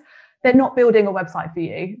price, they're not building a website for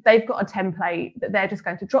you. They've got a template that they're just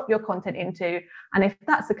going to drop your content into. And if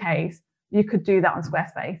that's the case, you could do that on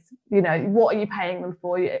Squarespace. What are you paying them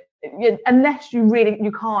for? Unless you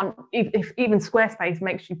can't, if even Squarespace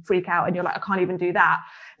makes you freak out and you're like, I can't even do that,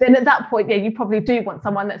 then at that point, you probably do want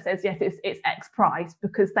someone that says, yes, it's X price,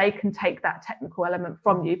 because they can take that technical element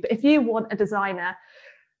from you. But if you want a designer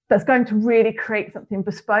that's going to really create something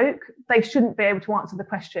bespoke, they shouldn't be able to answer the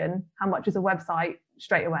question, how much is a website,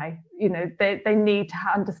 straight away. They need to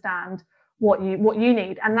understand what you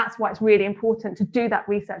need. And that's why it's really important to do that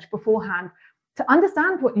research beforehand, to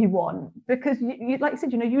understand what you want, because you like you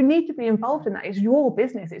said, you need to be involved in that. It's your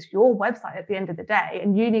business, it's your website at the end of the day,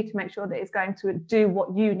 and you need to make sure that it's going to do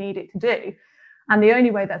what you need it to do. And the only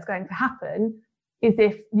way that's going to happen is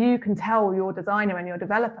if you can tell your designer and your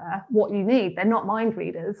developer what you need. They're not mind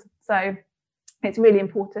readers. So it's really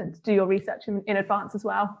important to do your research in advance as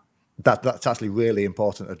well. That's actually really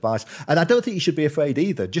important advice. And I don't think you should be afraid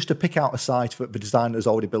either, just to pick out a site that the designer has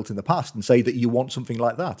already built in the past and say that you want something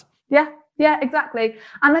like that. Yeah, exactly.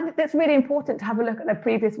 And I think it's really important to have a look at their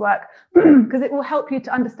previous work because it will help you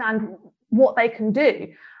to understand what they can do.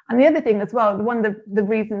 And the other thing as well, one of the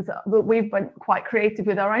reasons that we've been quite creative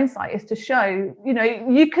with our own site is to show,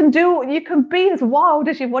 you can be as wild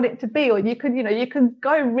as you want it to be, or you can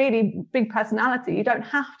go really big personality. You don't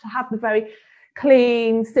have to have the very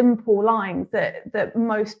clean, simple lines that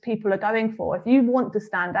most people are going for. If you want to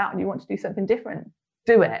stand out and you want to do something different,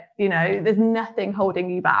 do it. There's nothing holding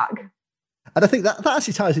you back. And I think that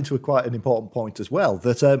actually ties into quite an important point as well,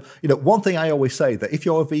 that, one thing I always say, that if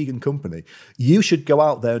you're a vegan company, you should go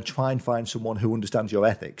out there and try and find someone who understands your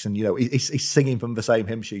ethics and, is singing from the same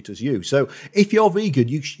hymn sheet as you. So if you're vegan,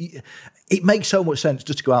 it makes so much sense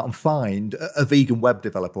just to go out and find a vegan web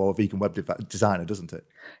developer or a vegan web designer, doesn't it?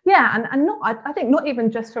 Yeah, and I think not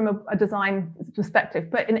even just from a design perspective,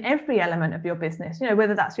 but in every element of your business,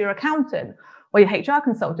 whether that's your accountant or your HR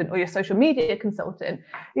consultant or your social media consultant.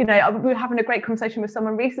 We were having a great conversation with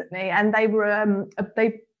someone recently, and they were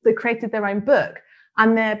they created their own book,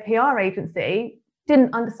 and their PR agency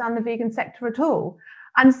didn't understand the vegan sector at all.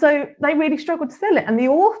 And so they really struggled to sell it. And the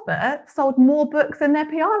author sold more books than their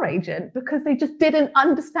PR agent because they just didn't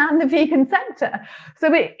understand the vegan sector.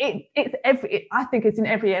 So I think it's in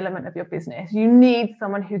every element of your business. You need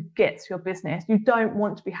someone who gets your business. You don't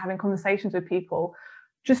want to be having conversations with people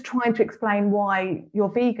just trying to explain why you're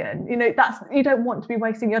vegan. You don't want to be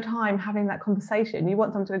wasting your time having that conversation. You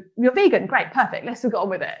want someone to, you're vegan, great, perfect, let's get on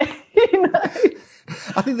with it.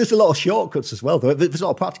 I think there's a lot of shortcuts as well, though. There's a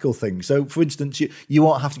lot of practical things. So, for instance, you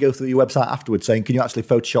won't have to go through your website afterwards saying, can you actually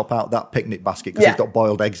Photoshop out that picnic basket because it's got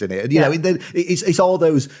boiled eggs in it? And, it's all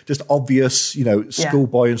those just obvious,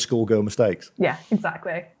 schoolboy and schoolgirl mistakes. Yeah,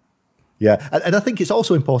 exactly. Yeah, and I think it's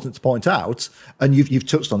also important to point out, and you've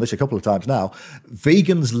touched on this a couple of times now,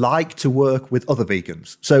 vegans like to work with other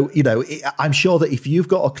vegans. So, I'm sure that if you've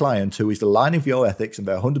got a client who is aligning with your ethics and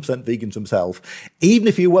they're 100% vegans themselves, even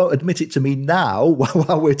if you won't admit it to me now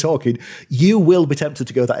while we're talking, you will be tempted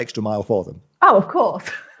to go that extra mile for them. Oh, of course.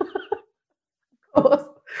 Of course.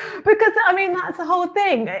 Because, that's the whole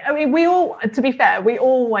thing. To be fair, we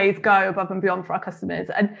always go above and beyond for our customers.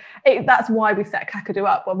 And that's why we set Kakadu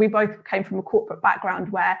up. Well, we both came from a corporate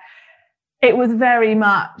background where it was very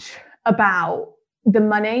much about the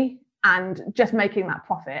money and just making that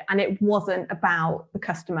profit. And it wasn't about the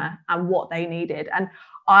customer and what they needed. And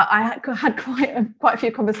I had quite a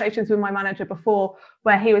few conversations with my manager before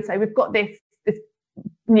where he would say, we've got this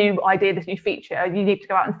new idea, this new feature, you need to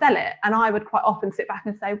go out and sell it. And I would quite often sit back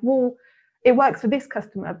and say, well, it works for this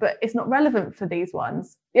customer, but it's not relevant for these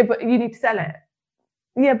ones. Yeah, but you need to sell it.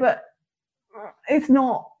 Yeah, but it's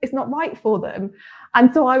not right for them.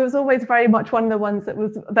 And so I was always very much one of the ones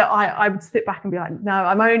that I would sit back and be like, no,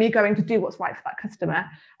 I'm only going to do what's right for that customer.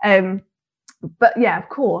 But yeah, of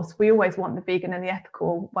course, we always want the vegan and the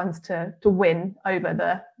ethical ones to win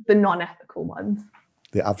over the non-ethical ones.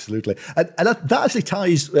 Yeah, absolutely. And that actually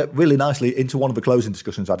ties really nicely into one of the closing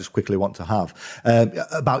discussions I just quickly want to have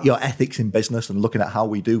about your ethics in business and looking at how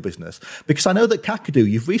we do business. Because I know that Kakadu,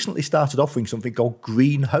 you've recently started offering something called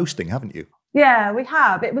green hosting, haven't you? Yeah, we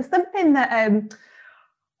have. It was something that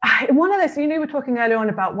one of those, we were talking earlier on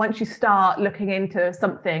about once you start looking into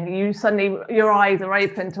something, you suddenly, your eyes are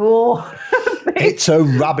open to all. It's a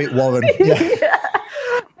rabbit warren. Yeah.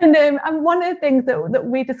 And one of the things that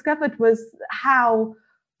we discovered was how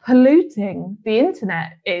polluting the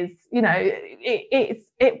internet is.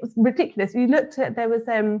 It was ridiculous. You looked at, there was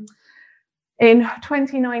in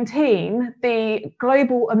 2019 the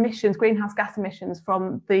global greenhouse gas emissions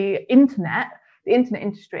from the internet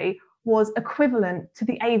industry was equivalent to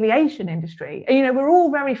the aviation industry. And, we're all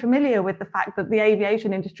very familiar with the fact that the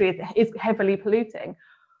aviation industry is heavily polluting,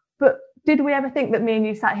 but did we ever think that me and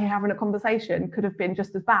you sat here having a conversation could have been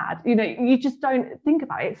just as bad? You just don't think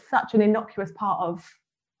about it. It's such an innocuous part of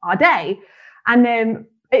our day. And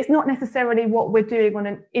it's not necessarily what we're doing on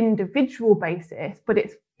an individual basis, but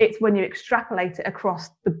it's when you extrapolate it across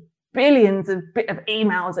the billions of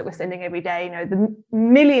emails that we're sending every day, the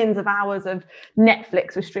millions of hours of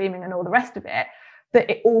Netflix we're streaming and all the rest of it, that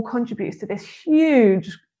it all contributes to this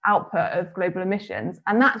huge output of global emissions.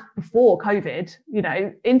 And that's before COVID.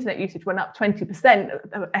 Internet usage went up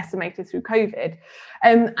 20% estimated through COVID.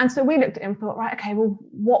 And so we looked at it and thought, right, okay, well,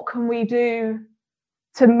 what can we do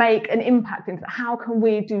to make an impact into that? How can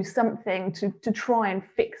we do something to try and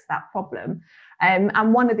fix that problem? And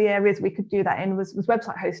one of the areas we could do that in was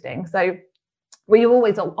website hosting. So we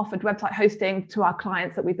always offered website hosting to our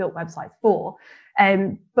clients that we built websites for.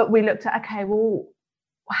 But we looked at, okay, well,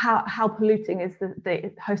 how polluting is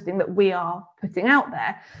the hosting that we are putting out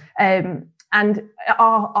there? And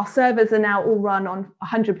our servers are now all run on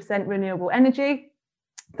 100% renewable energy.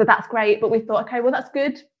 So that's great. But we thought, okay, well, that's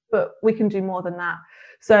good. but we can do more than that.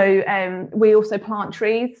 So we also plant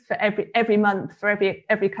trees for every month for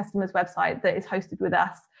every customer's website that is hosted with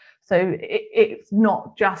us. So it's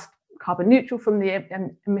not just carbon neutral from the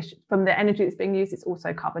energy that's being used, it's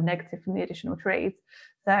also carbon negative from the additional trees.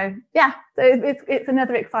 So yeah, so it's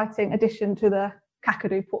another exciting addition to the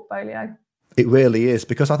Kakadu portfolio. It really is,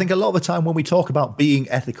 because I think a lot of the time when we talk about being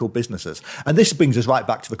ethical businesses, and this brings us right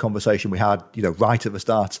back to the conversation we had, right at the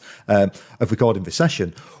start of recording this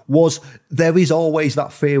session, was there is always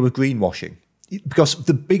that fear of greenwashing, because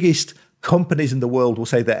the biggest companies in the world will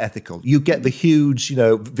say they're ethical. You get the huge,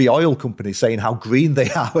 the oil companies saying how green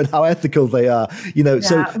they are and how ethical they are.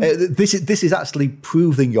 So this is actually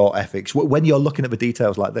proving your ethics when you're looking at the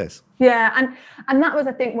details like this. Yeah, and that was,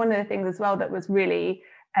 I think, one of the things as well that was really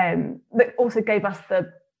that also gave us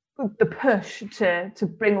the push to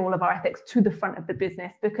bring all of our ethics to the front of the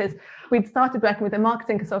business, because we'd started working with a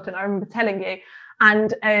marketing consultant, I remember telling you,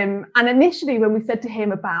 and initially when we said to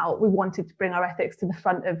him about we wanted to bring our ethics to the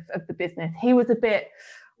front of the business, he was a bit,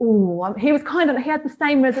 he had the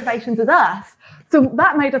same reservations as us. So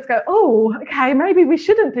that made us go, okay, maybe we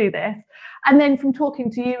shouldn't do this. And then from talking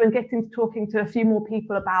to you and talking to a few more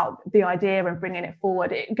people about the idea and bringing it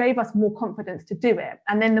forward, it gave us more confidence to do it.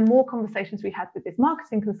 And then the more conversations we had with this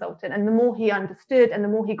marketing consultant and the more he understood and the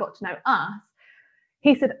more he got to know us,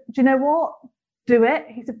 he said, do you know what? Do it.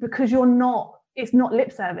 He said, because it's not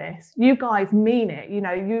lip service. You guys mean it.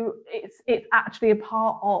 It's actually a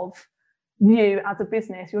part of you as a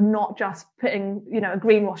business. You're not just putting, a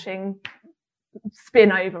greenwashing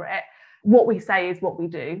spin over it. What we say is what we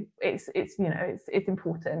do. It's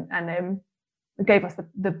important, and it gave us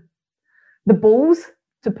the balls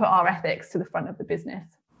to put our ethics to the front of the business.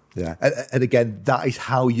 Yeah, and again, that is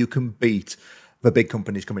how you can beat the big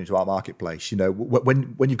companies coming into our marketplace.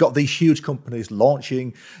 When you've got these huge companies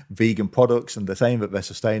launching vegan products and they're saying that they're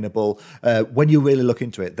sustainable, when you really look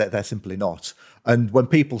into it, they're simply not. And when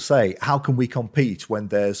people say, how can we compete when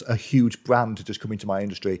there's a huge brand just coming to my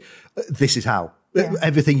industry? This is how. Yeah.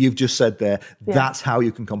 Everything you've just said there, that's how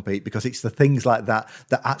you can compete, because it's the things like that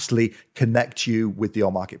actually connect you with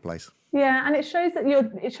your marketplace. Yeah, and it shows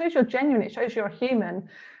you're genuine. It shows you're a human.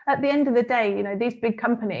 At the end of the day, these big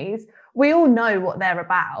companies, we all know what they're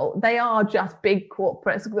about. They are just big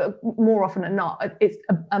corporates. More often than not, it's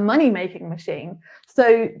a money-making machine.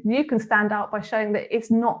 So you can stand out by showing that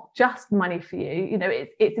it's not just money for you.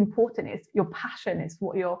 It's important. It's your passion. It's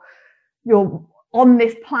what you're on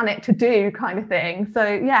this planet to do, kind of thing. So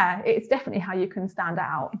yeah, it's definitely how you can stand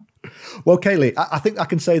out. Well, Kaylee, I think I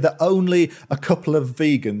can say that only a couple of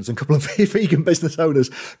vegans and a couple of vegan business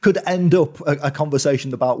owners could end up a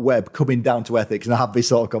conversation about web coming down to ethics and have this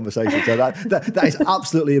sort of conversation. So that is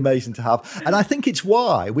absolutely amazing to have. And I think it's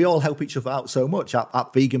why we all help each other out so much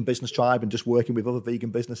at Vegan Business Tribe and just working with other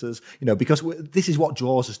vegan businesses, because this is what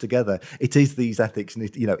draws us together. It is these ethics and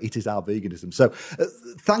it is our veganism. So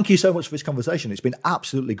thank you so much for this conversation. It's been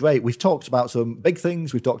absolutely great. We've talked about some big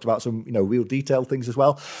things. We've talked about some, real detailed things as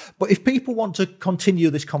well. But if people want to continue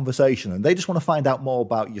this conversation and they just want to find out more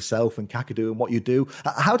about yourself and Kakadu and what you do,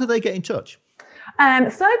 how do they get in touch?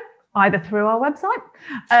 So either through our website.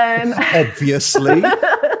 Obviously.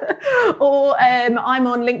 Or I'm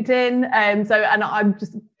on LinkedIn. And I'm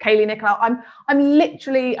just Kaylee Nicolau. I'm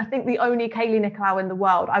literally, I think, the only Kaylee Nicolau in the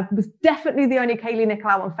world. I was definitely the only Kaylee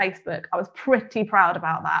Nicolau on Facebook. I was pretty proud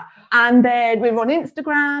about that. And then we're on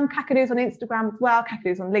Instagram. Kakadu's on Instagram as well.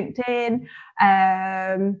 Kakadu's on LinkedIn.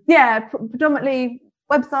 Predominantly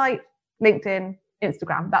website, LinkedIn,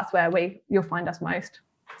 Instagram. That's where you'll find us most.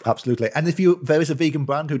 Absolutely. And if there is a vegan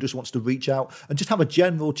brand who just wants to reach out and just have a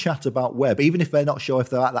general chat about web, even if they're not sure if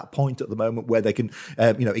they're at that point at the moment where they can,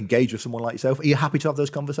 engage with someone like yourself, are you happy to have those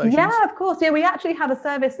conversations? Yeah, of course. Yeah, we actually have a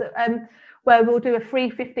service where we'll do a free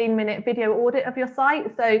 15-minute video audit of your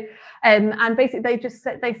site. So, and basically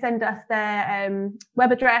they send us their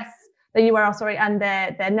web address, the URL, and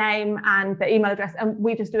their name and their email address. And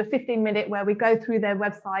we just do a 15-minute where we go through their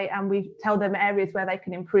website and we tell them areas where they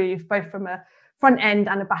can improve, both from a front end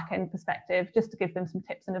and a back end perspective, just to give them some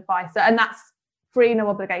tips and advice. And that's free, no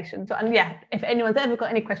obligation. So, and yeah, if anyone's ever got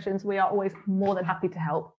any questions, we are always more than happy to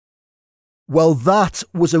help. Well, that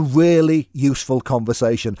was a really useful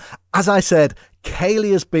conversation. As I said,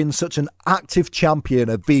 Kaylee has been such an active champion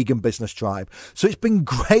of Vegan Business Tribe, so it's been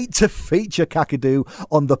great to feature Kakadu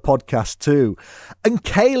on the podcast too. And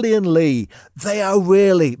Kaylee and Lee, they are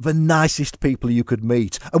really the nicest people you could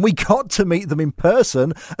meet, and we got to meet them in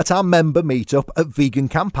person at our member meetup at Vegan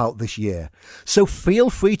Campout this year. So feel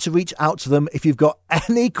free to reach out to them if you've got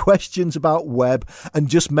any questions about web, and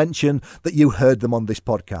just mention that you heard them on this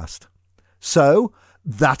podcast. So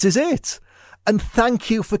that is it. And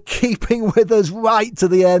thank you for keeping with us right to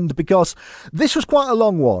the end, because this was quite a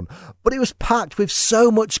long one, but it was packed with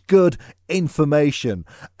so much good information.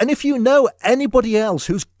 And if you know anybody else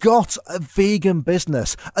who's got a vegan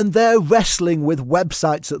business and they're wrestling with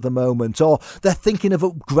websites at the moment, or they're thinking of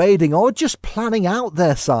upgrading or just planning out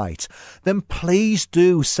their site, then please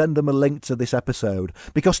do send them a link to this episode,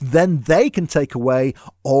 because then they can take away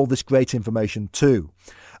all this great information too.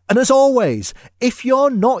 And as always, if you're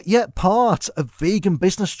not yet part of Vegan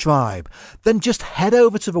Business Tribe, then just head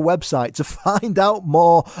over to the website to find out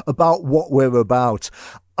more about what we're about.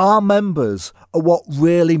 Our members are what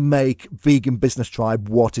really make Vegan Business Tribe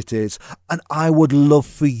what it is, and I would love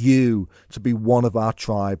for you to be one of our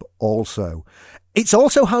tribe also. It's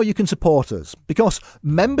also how you can support us, because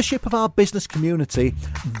membership of our business community,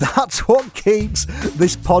 that's what keeps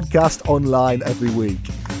this podcast online every week.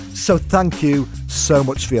 So thank you so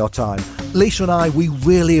much for your time. Lisa and I, we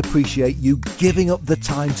really appreciate you giving up the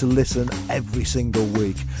time to listen every single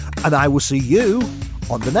week. And I will see you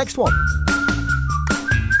on the next one.